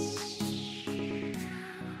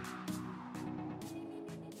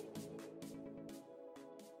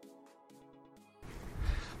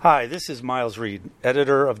 Hi, this is Miles Reed,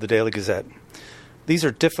 editor of the Daily Gazette. These are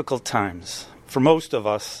difficult times. For most of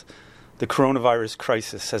us, the coronavirus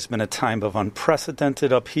crisis has been a time of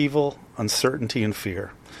unprecedented upheaval, uncertainty, and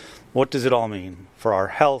fear. What does it all mean for our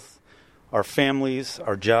health, our families,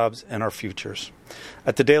 our jobs, and our futures?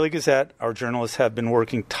 At the Daily Gazette, our journalists have been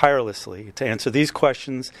working tirelessly to answer these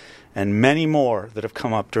questions and many more that have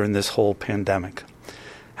come up during this whole pandemic.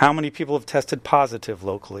 How many people have tested positive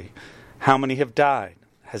locally? How many have died?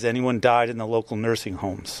 Has anyone died in the local nursing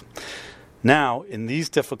homes? Now, in these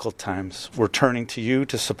difficult times, we're turning to you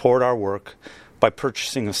to support our work by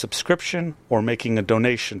purchasing a subscription or making a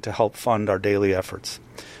donation to help fund our daily efforts.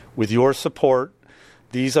 With your support,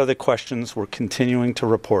 these are the questions we're continuing to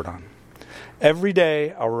report on. Every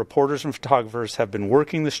day, our reporters and photographers have been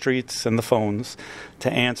working the streets and the phones to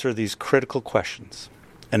answer these critical questions.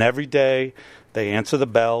 And every day, they answer the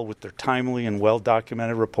bell with their timely and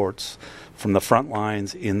well-documented reports from the front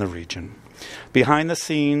lines in the region. Behind the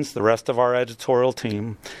scenes, the rest of our editorial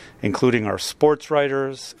team, including our sports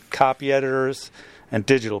writers, copy editors, and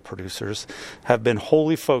digital producers, have been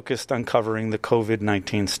wholly focused on covering the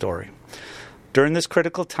COVID-19 story. During this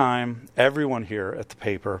critical time, everyone here at the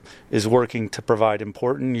paper is working to provide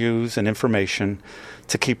important news and information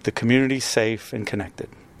to keep the community safe and connected.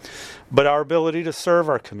 But our ability to serve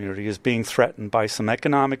our community is being threatened by some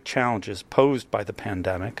economic challenges posed by the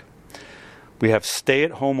pandemic. We have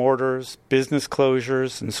stay-at-home orders, business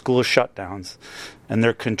closures, and school shutdowns, and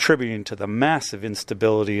they're contributing to the massive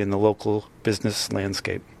instability in the local business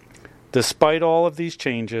landscape. Despite all of these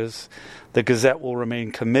changes, the Gazette will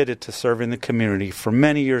remain committed to serving the community for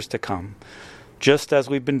many years to come, just as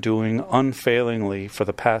we've been doing unfailingly for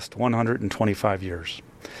the past 125 years.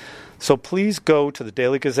 So please go to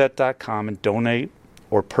thedailygazette.com and donate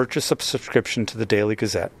or purchase a subscription to the Daily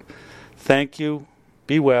Gazette. Thank you,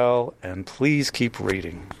 be well, and please keep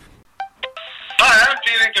reading. Hi, I'm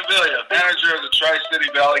Peter Cavilla, manager of the Tri-City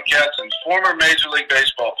Valley Cats and former Major League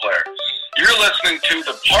Baseball player. You're listening to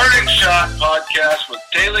the Parting Shot podcast with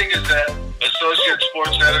Daily Gazette, associate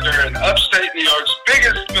sports editor, and upstate New York's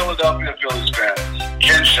biggest Philadelphia Phillies fan,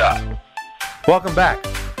 Ken Schott. Welcome back.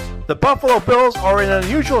 The Buffalo Bills are in an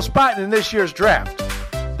unusual spot in this year's draft.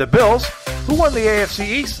 The Bills, who won the AFC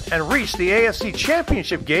East and reached the AFC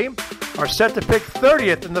Championship game, are set to pick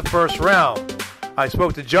 30th in the first round. I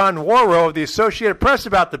spoke to John Warrow of the Associated Press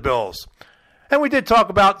about the Bills, and we did talk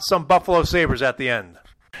about some Buffalo Sabres at the end.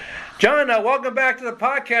 John, welcome back to the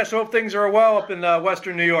podcast. Hope things are well up in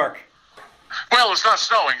Western New York. Well, it's not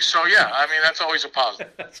snowing, so yeah, I mean, that's always a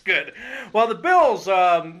positive. That's good. Well, the Bills,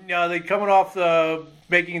 they're coming off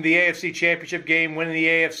making the AFC Championship game, winning the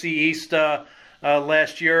AFC East.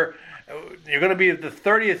 last year. You're going to be the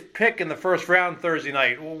 30th pick in the first round Thursday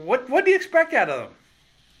night. What do you expect out of them?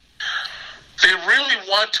 They really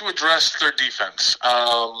want to address their defense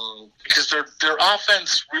because their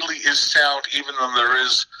offense really is sound, even though there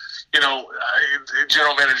is,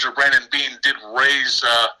 General Manager Brandon Beane did raise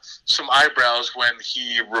some eyebrows when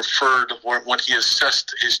he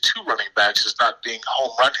assessed his two running backs as not being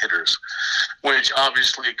home run hitters, which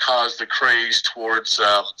obviously caused the craze towards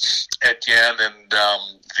Etienne and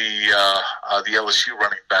the LSU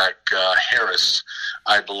running back Harris,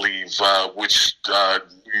 I believe, which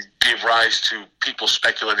gave rise to people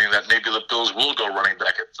speculating that maybe the Bills will go running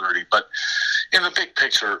back at 30. But in the big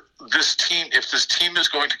picture, if this team is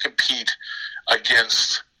going to compete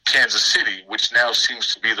against Kansas City, which now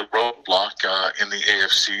seems to be the roadblock in the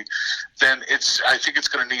AFC, then I think it's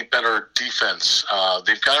going to need better defense.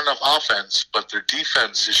 They've got enough offense, but their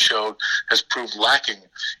defense has proved lacking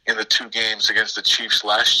in the two games against the Chiefs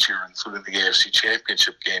last year, including the AFC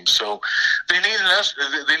Championship game. So they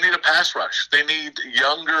need a pass rush. They need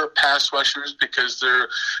younger pass rushers because they're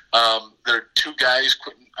two guys,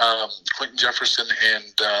 Quentin Jefferson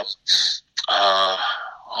and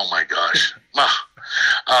oh my gosh.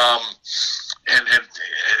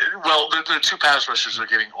 The two pass rushers are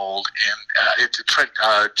getting old,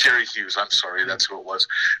 and Jerry Hughes, I'm sorry, that's who it was.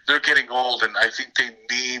 They're getting old, and I think they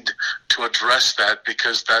need to address that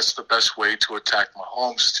because that's the best way to attack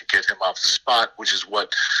Mahomes, to get him off the spot, which is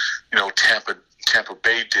what Tampa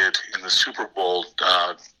Bay did in the Super Bowl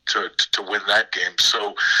to win that game.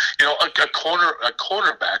 So, a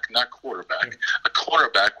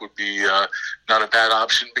cornerback would be not a bad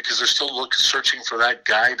option because they're still searching for that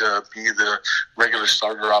guy to be the regular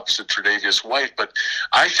starter opposite Tre'Davious White. But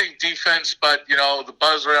I think defense, but the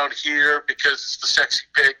buzz around here because it's the sexy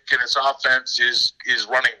pick and its offense is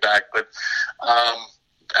running back. But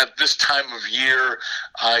at this time of year,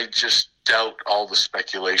 I just doubt all the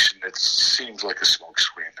speculation. It seems like a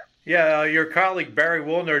smokescreen. Yeah, your colleague Barry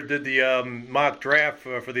Woolner did the mock draft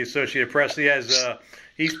for the Associated Press.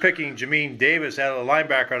 He's picking Jamin Davis out of the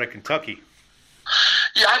linebacker out of Kentucky.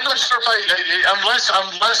 Yeah, I'm not sure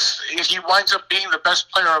unless he winds up being the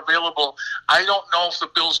best player available. I don't know if the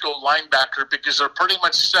Bills go linebacker because they're pretty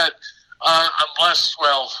much set.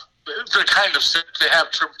 They're kind of set. They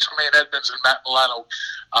have Tremaine Edmonds and Matt Milano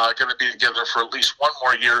going to be together for at least one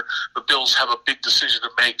more year. The Bills have a big decision to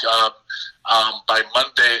make by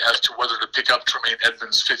Monday as to whether to pick up Tremaine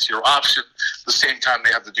Edmonds' fifth-year option. The same time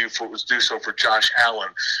they have to do so for Josh Allen.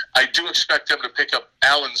 I do expect them to pick up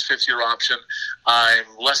Allen's fifth-year option. I'm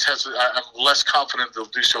less confident they'll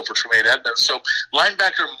do so for Tremaine Edmonds. So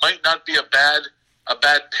linebacker might not be a bad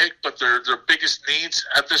pick, but their biggest needs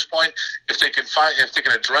at this point, if they can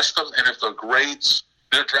address them, and if their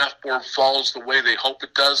draft board falls the way they hope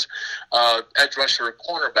it does, edge rusher and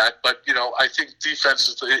cornerback. But I think defense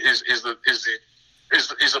is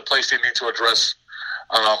the place they need to address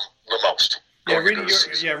the most.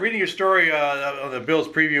 Reading your story on the Bills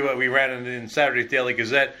preview we ran in Saturday's Daily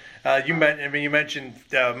Gazette. You mentioned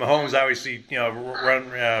Mahomes obviously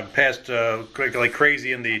run past like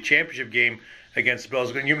crazy in the championship game against the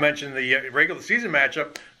Bills. When you mentioned the regular season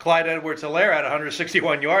matchup, Clyde Edwards-Helaire had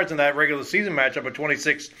 161 yards in that regular season matchup, a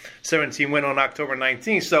 26-17 win on October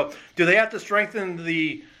 19th. So, do they have to strengthen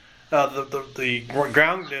the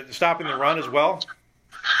ground, stopping the run as well?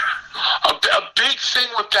 A big thing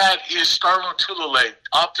with that is Star Lotulelei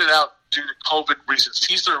opted out due to COVID reasons.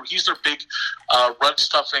 He's their big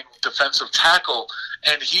run-stuffing defensive tackle,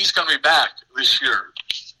 and he's going to be back this year.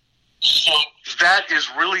 So that is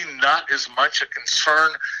really not as much a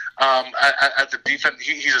concern at the defense.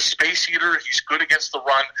 He's a space eater. He's good against the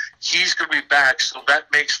run. He's going to be back, so that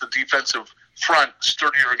makes the defensive front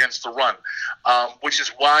sturdier against the run, which is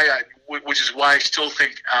why I still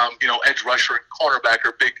think edge rusher and cornerback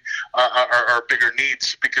are bigger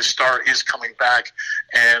needs because Starr is coming back,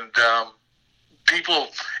 and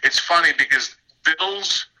it's funny because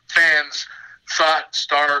Bills fans thought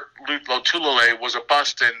Star Lotulelei was a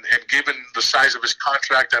bust, and given the size of his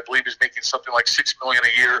contract, I believe he's making something like $6 million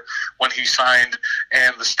a year when he signed,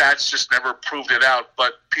 and the stats just never proved it out.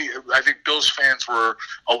 But I think Bills fans were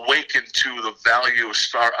awakened to the value of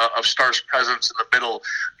Star's presence in the middle.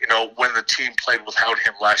 When the team played without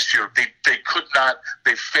him last year, they could not.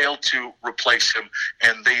 They failed to replace him,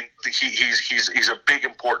 and he's a big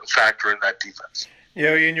important factor in that defense.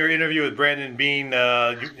 In your interview with Brandon Beane,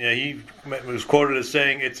 he was quoted as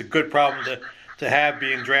saying it's a good problem to have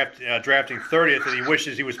being drafting 30th, and he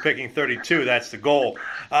wishes he was picking 32. That's the goal.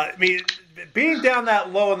 Being down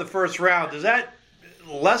that low in the first round, does that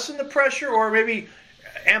lessen the pressure or maybe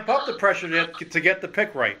amp up the pressure to get the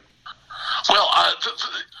pick right? Well,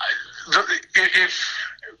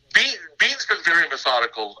 Bean's been very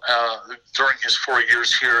methodical during his 4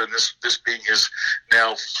 years here, and this being his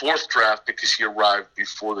now fourth draft because he arrived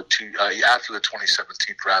before after the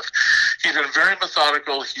 2017 draft. He's been very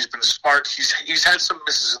methodical. He's been smart. He's had some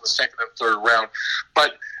misses in the second and third round,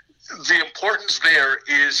 but the importance there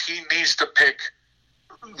is he needs to pick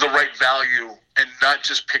the right value and not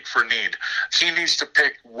just pick for need. He needs to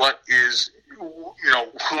pick what is,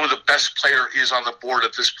 who the best player is on the board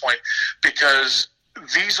at this point, because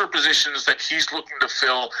these are positions that he's looking to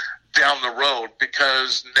fill down the road,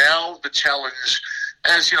 because now the challenge,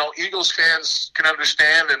 as Eagles fans can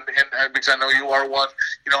understand, and because I know you are one,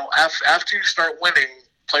 after you start winning,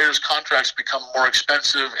 players' contracts become more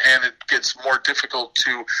expensive and it gets more difficult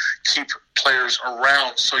to keep players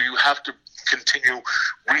around. So you have to continue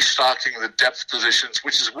restocking the depth positions,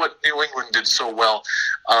 which is what New England did so well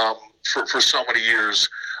for so many years,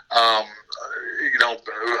 under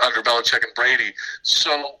Belichick and Brady.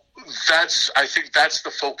 So I think that's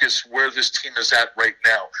the focus where this team is at right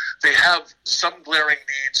now. They have some glaring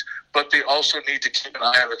needs, but they also need to keep an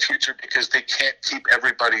eye on the future because they can't keep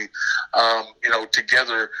everybody,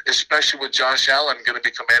 together, especially with Josh Allen going to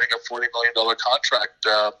be commanding a $40 million contract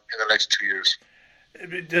in the next 2 years.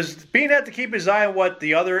 Does Bean have to keep his eye on what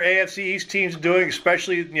the other AFC East teams are doing,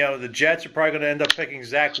 especially, the Jets are probably going to end up picking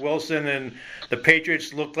Zach Wilson, and the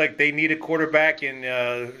Patriots look like they need a quarterback, and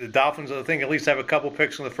the Dolphins, I think, at least have a couple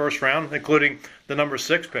picks in the first round, including the number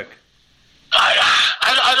 6 pick.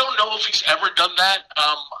 I don't know if he's ever done that.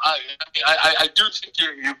 I do think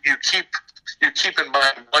you keep in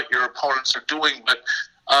mind what your opponents are doing, but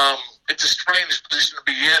it's a strange position to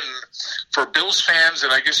be in for Bills fans,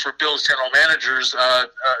 and I guess for Bills general managers,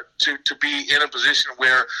 to be in a position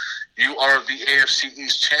where you are the AFC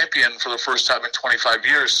East champion for the first time in 25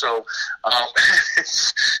 years. So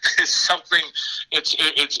it's something. It's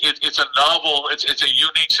a novel. It's a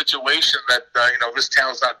unique situation that this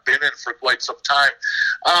town's not been in for quite some time.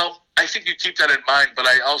 I think you keep that in mind, but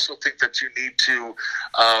I also think that you need to.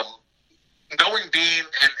 Knowing Bean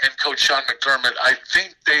and Coach Sean McDermott, I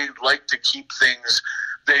think they like to keep things.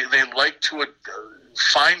 They like to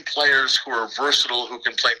find players who are versatile, who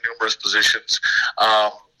can play numerous positions.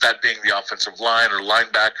 That being the offensive line or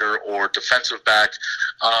linebacker or defensive back,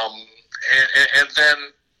 and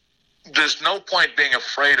then there's no point being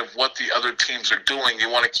afraid of what the other teams are doing. You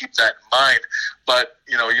want to keep that in mind, but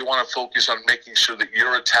you want to focus on making sure that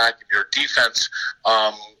your attack and your defense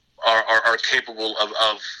are capable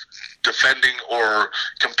of defending or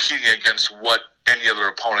competing against what any other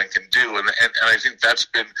opponent can do. And I think that's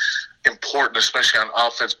been important, especially on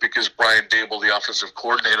offense, because Brian Daboll, the offensive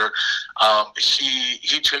coordinator, he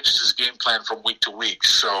changes his game plan from week to week.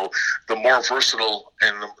 So the more versatile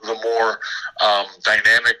and the more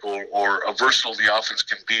dynamic or versatile the offense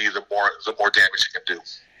can be, the more damage it can do.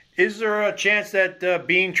 Is there a chance that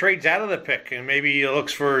Bean trades out of the pick and maybe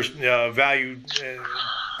looks for value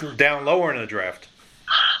down lower in the draft?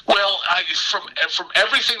 Well, from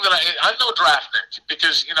everything that I'm no draft Nick,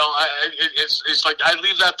 because it's like I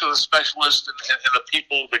leave that to the specialists and the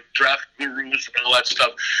people, the draft gurus and all that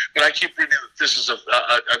stuff. But I keep reading that this is a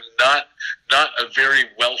not a very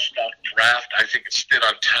well stocked draft. I think it's thin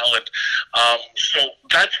on talent. So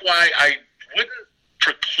that's why I wouldn't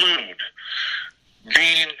preclude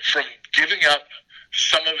Bean from giving up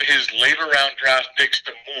some of his later round draft picks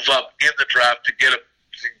to move up in the draft to get a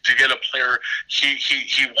player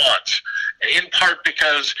he wants, in part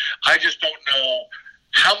because I just don't know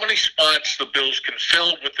how many spots the Bills can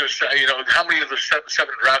fill with their, how many of the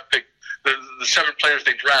seven draft pick, the 7 players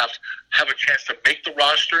they draft have a chance to make the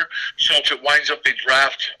roster. So if it winds up they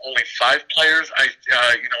draft only 5 players,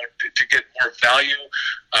 to get more value,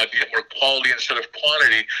 to get more quality instead of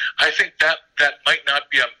quantity, I think that might not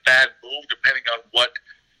be a bad move depending on what,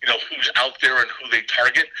 who's out there and who they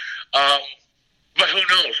target. But who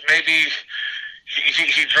knows? Maybe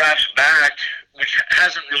he drafts back, which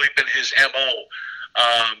hasn't really been his MO.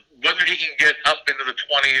 Whether he can get up into the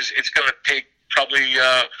 20s, it's going to take probably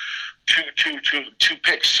two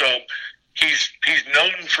picks. So he's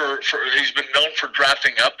known he's been known for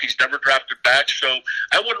drafting up. He's never drafted back, so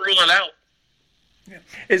I wouldn't rule it out. Yeah.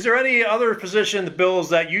 Is there any other position in the Bills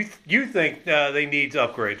that you think they need to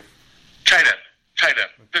upgrade? Tight end.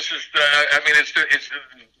 This is it's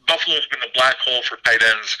Buffalo's been the black hole for tight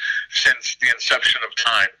ends since the inception of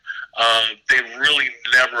time. They really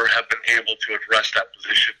never have been able to address that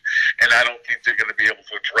position, and I don't think they're going to be able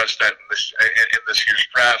to address that in this year's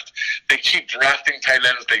draft. They keep drafting tight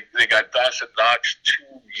ends. They got Dawson Knox 2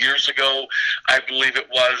 years ago, I believe it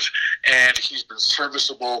was, and he's been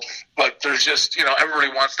serviceable. But there's just, everybody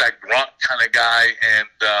wants that Gronk kind of guy, and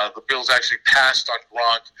the Bills actually passed on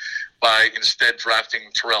Gronk by instead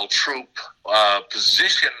drafting Terrell Troop,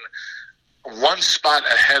 position one spot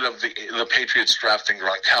ahead of the Patriots drafting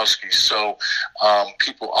Gronkowski. So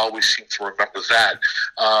people always seem to remember that.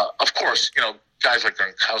 Of course, guys like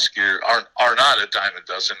Gronkowski are not a dime a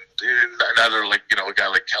dozen. Neither like a guy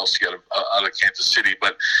like Kelsey out of Kansas City.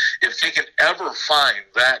 But if they can ever find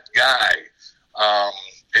that guy,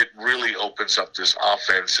 it really opens up this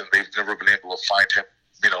offense, and they've never been able to find him,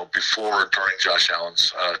 before or during Josh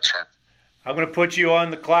Allen's term. I'm going to put you on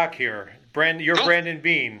the clock here. You're Brandon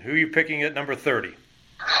Beane. Who are you picking at number 30?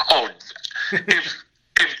 Oh,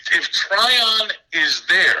 if Tryon is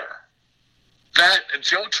there, that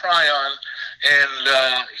Joe Tryon, and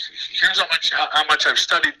here's how much I've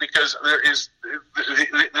studied, because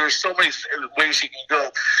there's so many ways he can go.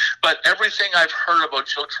 But everything I've heard about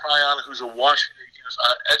Joe Tryon, who's an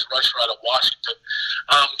edge rusher out of Washington,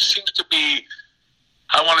 seems to be,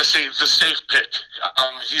 I want to say, the safe pick.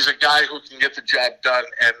 He's a guy who can get the job done,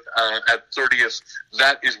 and at 30th,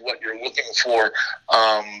 that is what you're looking for,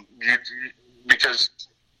 because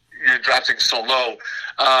you're drafting so low.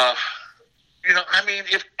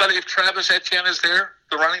 If Travis Etienne is there,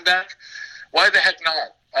 the running back, why the heck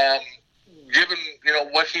not? Given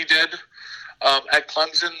what he did at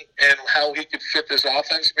Clemson and how he could fit this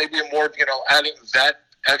offense, maybe adding that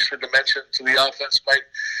extra dimension to the offense might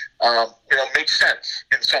make sense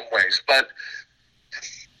in some ways. But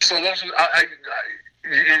so those, you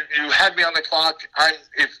had me on the clock.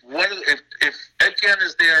 If Etienne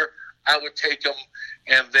is there, I would take him,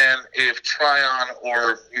 and then if Tryon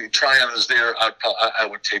is there, I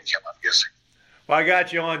would take him, I'm guessing. Well, I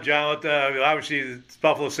got you on, John. Obviously, the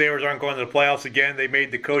Buffalo Sabres aren't going to the playoffs again. They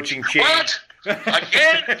made the coaching change. What?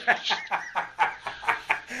 Again?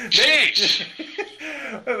 Jeez.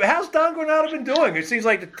 How's Don Granado been doing? It seems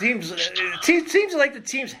like the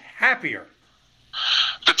team's happier.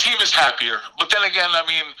 The team is happier, but then again,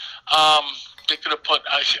 they could have put.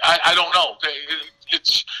 I don't know.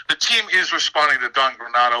 The team is responding to Don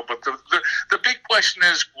Granado, but the big question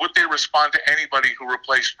is, would they respond to anybody who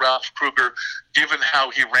replaced Ralph Kruger, given how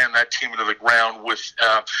he ran that team into the ground with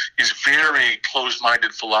his very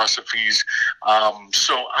closed-minded philosophies?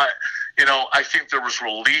 I think there was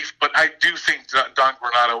relief, but I do think Don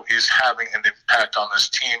Granado is having an impact on this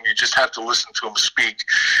team. You just have to listen to him speak,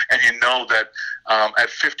 and you know that at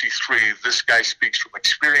 53, this guy speaks from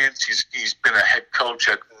experience. He's been a head coach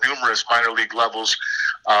at numerous minor league levels,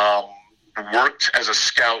 worked as a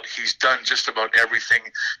scout. He's done just about everything.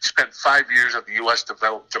 Spent 5 years at the U.S.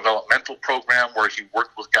 developmental program, where he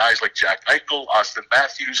worked with guys like Jack Eichel, Austin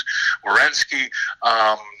Matthews, Werenski,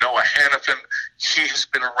 Noah Hannafin. He has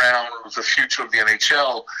been around the future of the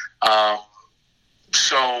NHL.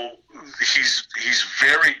 So he's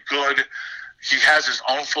very good. He has his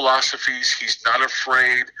own philosophies. He's not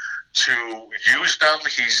afraid to use them.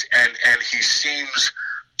 He seems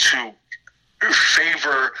to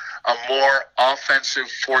favor a more offensive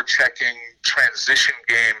forechecking transition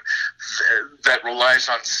game that relies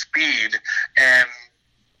on speed, and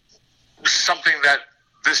something that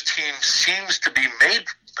this team seems to be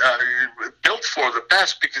built for the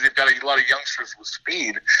best, because they've got a lot of youngsters with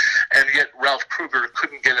speed, and yet Ralph Kruger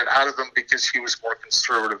couldn't get it out of them because he was more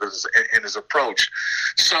conservative in his approach.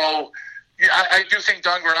 So I do think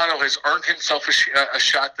Don Granado has earned himself a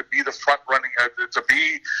shot to be the front running, to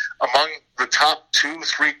be among the top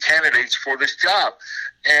 2-3 candidates for this job.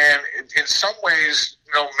 And in some ways,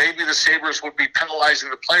 maybe the Sabres would be penalizing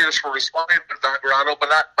the players for responding to Don Granado, but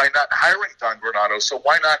not by not hiring Don Granado. So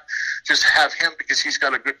why not just have him, because he's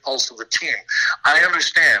got a good pulse of the team? I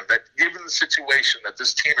understand that given the situation that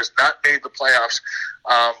this team has not made the playoffs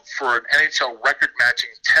for an NHL record-matching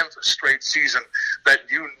 10th straight season, that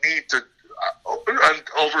you need to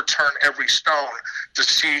overturn every stone to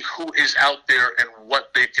see who is out there and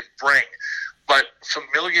what they can bring. But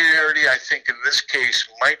familiarity, I think, in this case,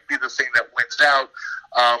 might be the thing that wins out,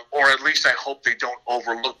 or at least I hope they don't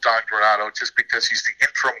overlook Don Granado just because he's the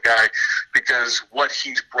interim guy, because what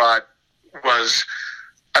he's brought was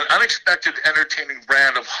an unexpected, entertaining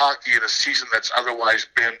brand of hockey in a season that's otherwise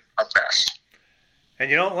been a mess. And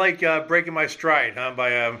you don't like Breaking My Stride, huh,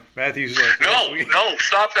 by Matthews? No,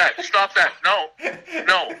 stop that. No.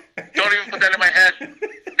 Don't even put that in my head.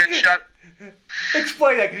 Get shut.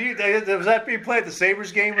 Explain that. Was that being played at the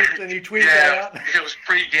Sabres game and you tweeted that out? Yeah, it was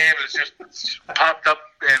pre-game. It's just popped up,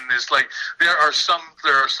 and it's like there are some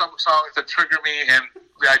songs that trigger me, and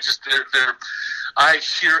I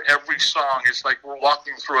hear every song. It's like we're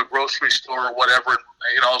walking through a grocery store or whatever,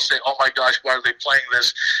 and, I'll say, oh my gosh, why are they playing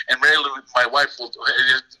this? And Mary Lou, my wife,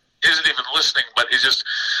 isn't even listening, but it's just,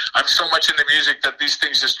 I'm so much into music that these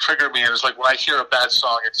things just trigger me, and it's like when I hear a bad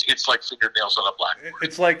song, it's like fingernails on a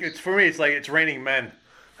blackboard. For me, it's Raining Men.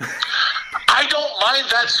 I don't mind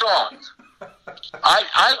that song.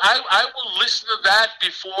 I will listen to that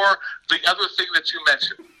before the other thing that you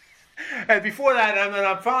mentioned. And before that,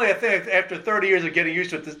 I'm finally, I think, after 30 years of getting used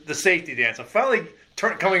to it, the safety dance. I'm finally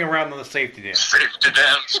coming around on the safety dance. Safety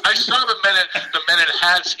dance. I saw the Men in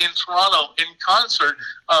Hats in Toronto in concert.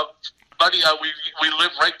 Buddy, we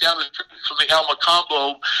live right down the street from the El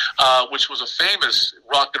Macambo, which was a famous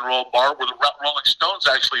rock and roll bar where the Rolling Stones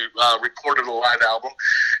actually recorded a live album.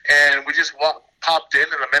 And we just popped in,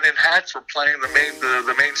 and the Men in Hats were playing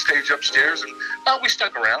the main stage upstairs, and we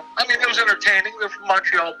stuck around. I mean, it was entertaining. They're from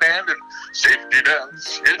Montreal band, and safety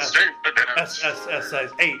dance, it's safety dance.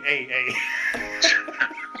 S-S-S-A-A-A.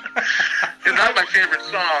 It's not my favorite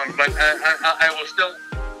song, but I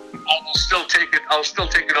will still take it. I'll still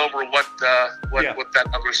take it over what that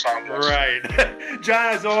other song was. Right,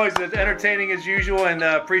 John. As always, it's entertaining as usual, and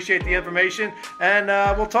appreciate the information. And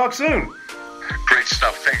we'll talk soon. Great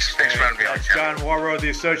stuff. Thanks for having me on. John Warrow, the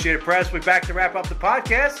Associated Press. We're back to wrap up the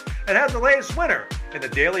podcast and have the latest winner in the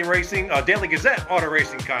Daily Gazette Auto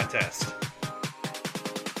Racing Contest.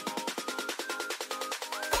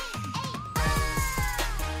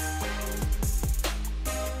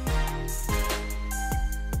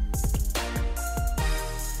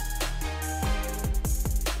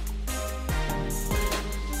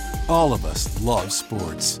 All of us love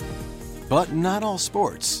sports, but not all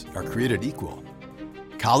sports are created equal.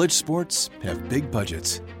 College sports have big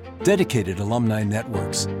budgets, dedicated alumni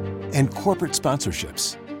networks, and corporate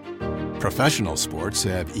sponsorships. Professional sports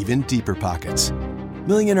have even deeper pockets,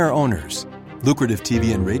 millionaire owners, lucrative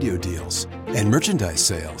TV and radio deals, and merchandise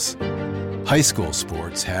sales. High school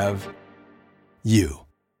sports have you.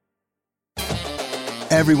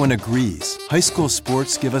 Everyone agrees high school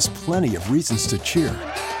sports give us plenty of reasons to cheer.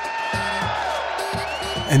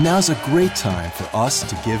 And now's a great time for us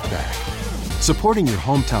to give back. Supporting your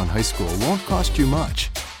hometown high school won't cost you much,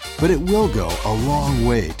 but it will go a long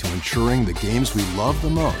way to ensuring the games we love the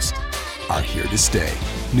most are here to stay.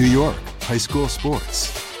 New York high school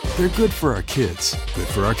sports. They're good for our kids, good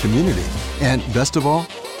for our community, and best of all,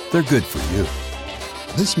 they're good for you.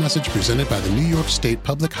 This message presented by the New York State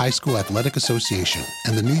Public High School Athletic Association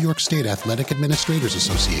and the New York State Athletic Administrators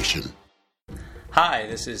Association. Hi,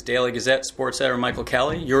 this is Daily Gazette sports editor Michael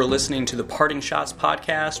Kelly. You're listening to the Parting Shots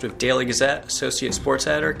podcast with Daily Gazette Associate Sports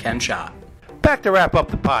Editor Ken Schott. Back to wrap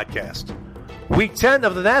up the podcast. Week 10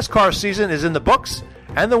 of the NASCAR season is in the books,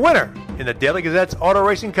 and the winner in the Daily Gazette's auto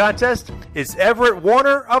racing contest is Everett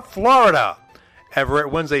Warner of Florida.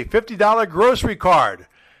 Everett wins a $50 grocery card.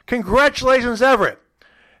 Congratulations, Everett.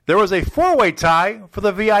 There was a four-way tie for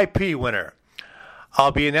the VIP winner.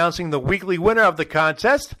 I'll be announcing the weekly winner of the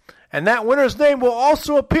contest, and that winner's name will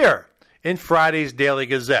also appear in Friday's Daily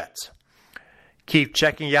Gazette. Keep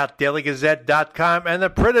checking out dailygazette.com and the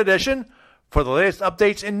print edition for the latest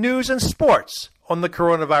updates in news and sports on the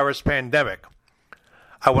coronavirus pandemic.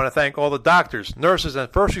 I want to thank all the doctors, nurses, and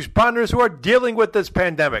first responders who are dealing with this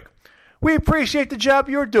pandemic. We appreciate the job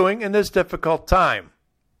you're doing in this difficult time.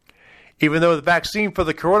 Even though the vaccine for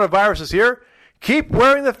the coronavirus is here, keep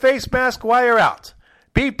wearing the face mask while you're out.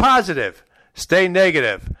 Be positive. Stay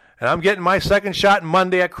negative. And I'm getting my second shot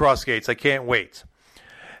Monday at Crossgates. I can't wait.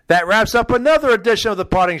 That wraps up another edition of the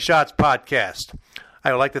Parting Shots podcast.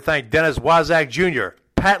 I would like to thank Dennis Waszak Jr.,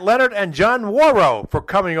 Pat Leonard, and John Warrow for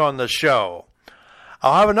coming on the show.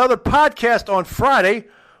 I'll have another podcast on Friday.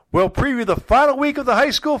 We'll preview the final week of the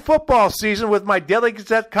high school football season with my Daily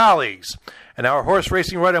Gazette colleagues. And our horse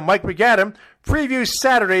racing writer Mike McAdam previews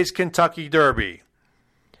Saturday's Kentucky Derby.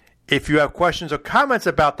 If you have questions or comments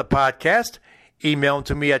about the podcast, email them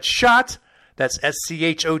to me at Schott, that's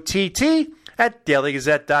SCHOTT, at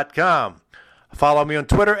dailygazette.com. Follow me on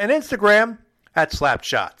Twitter and Instagram at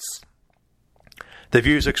Slapshots. The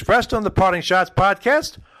views expressed on the Parting Shots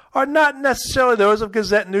podcast are not necessarily those of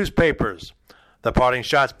Gazette newspapers. The Parting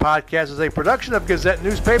Shots podcast is a production of Gazette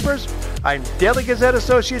newspapers. I'm Daily Gazette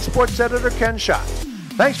Associate Sports Editor Ken Schott.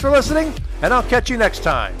 Thanks for listening, and I'll catch you next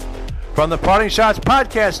time. From the Parting Shots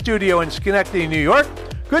podcast studio in Schenectady, New York,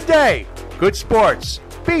 good day. Good sports.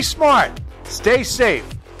 Be smart. Stay safe.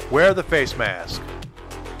 Wear the face mask.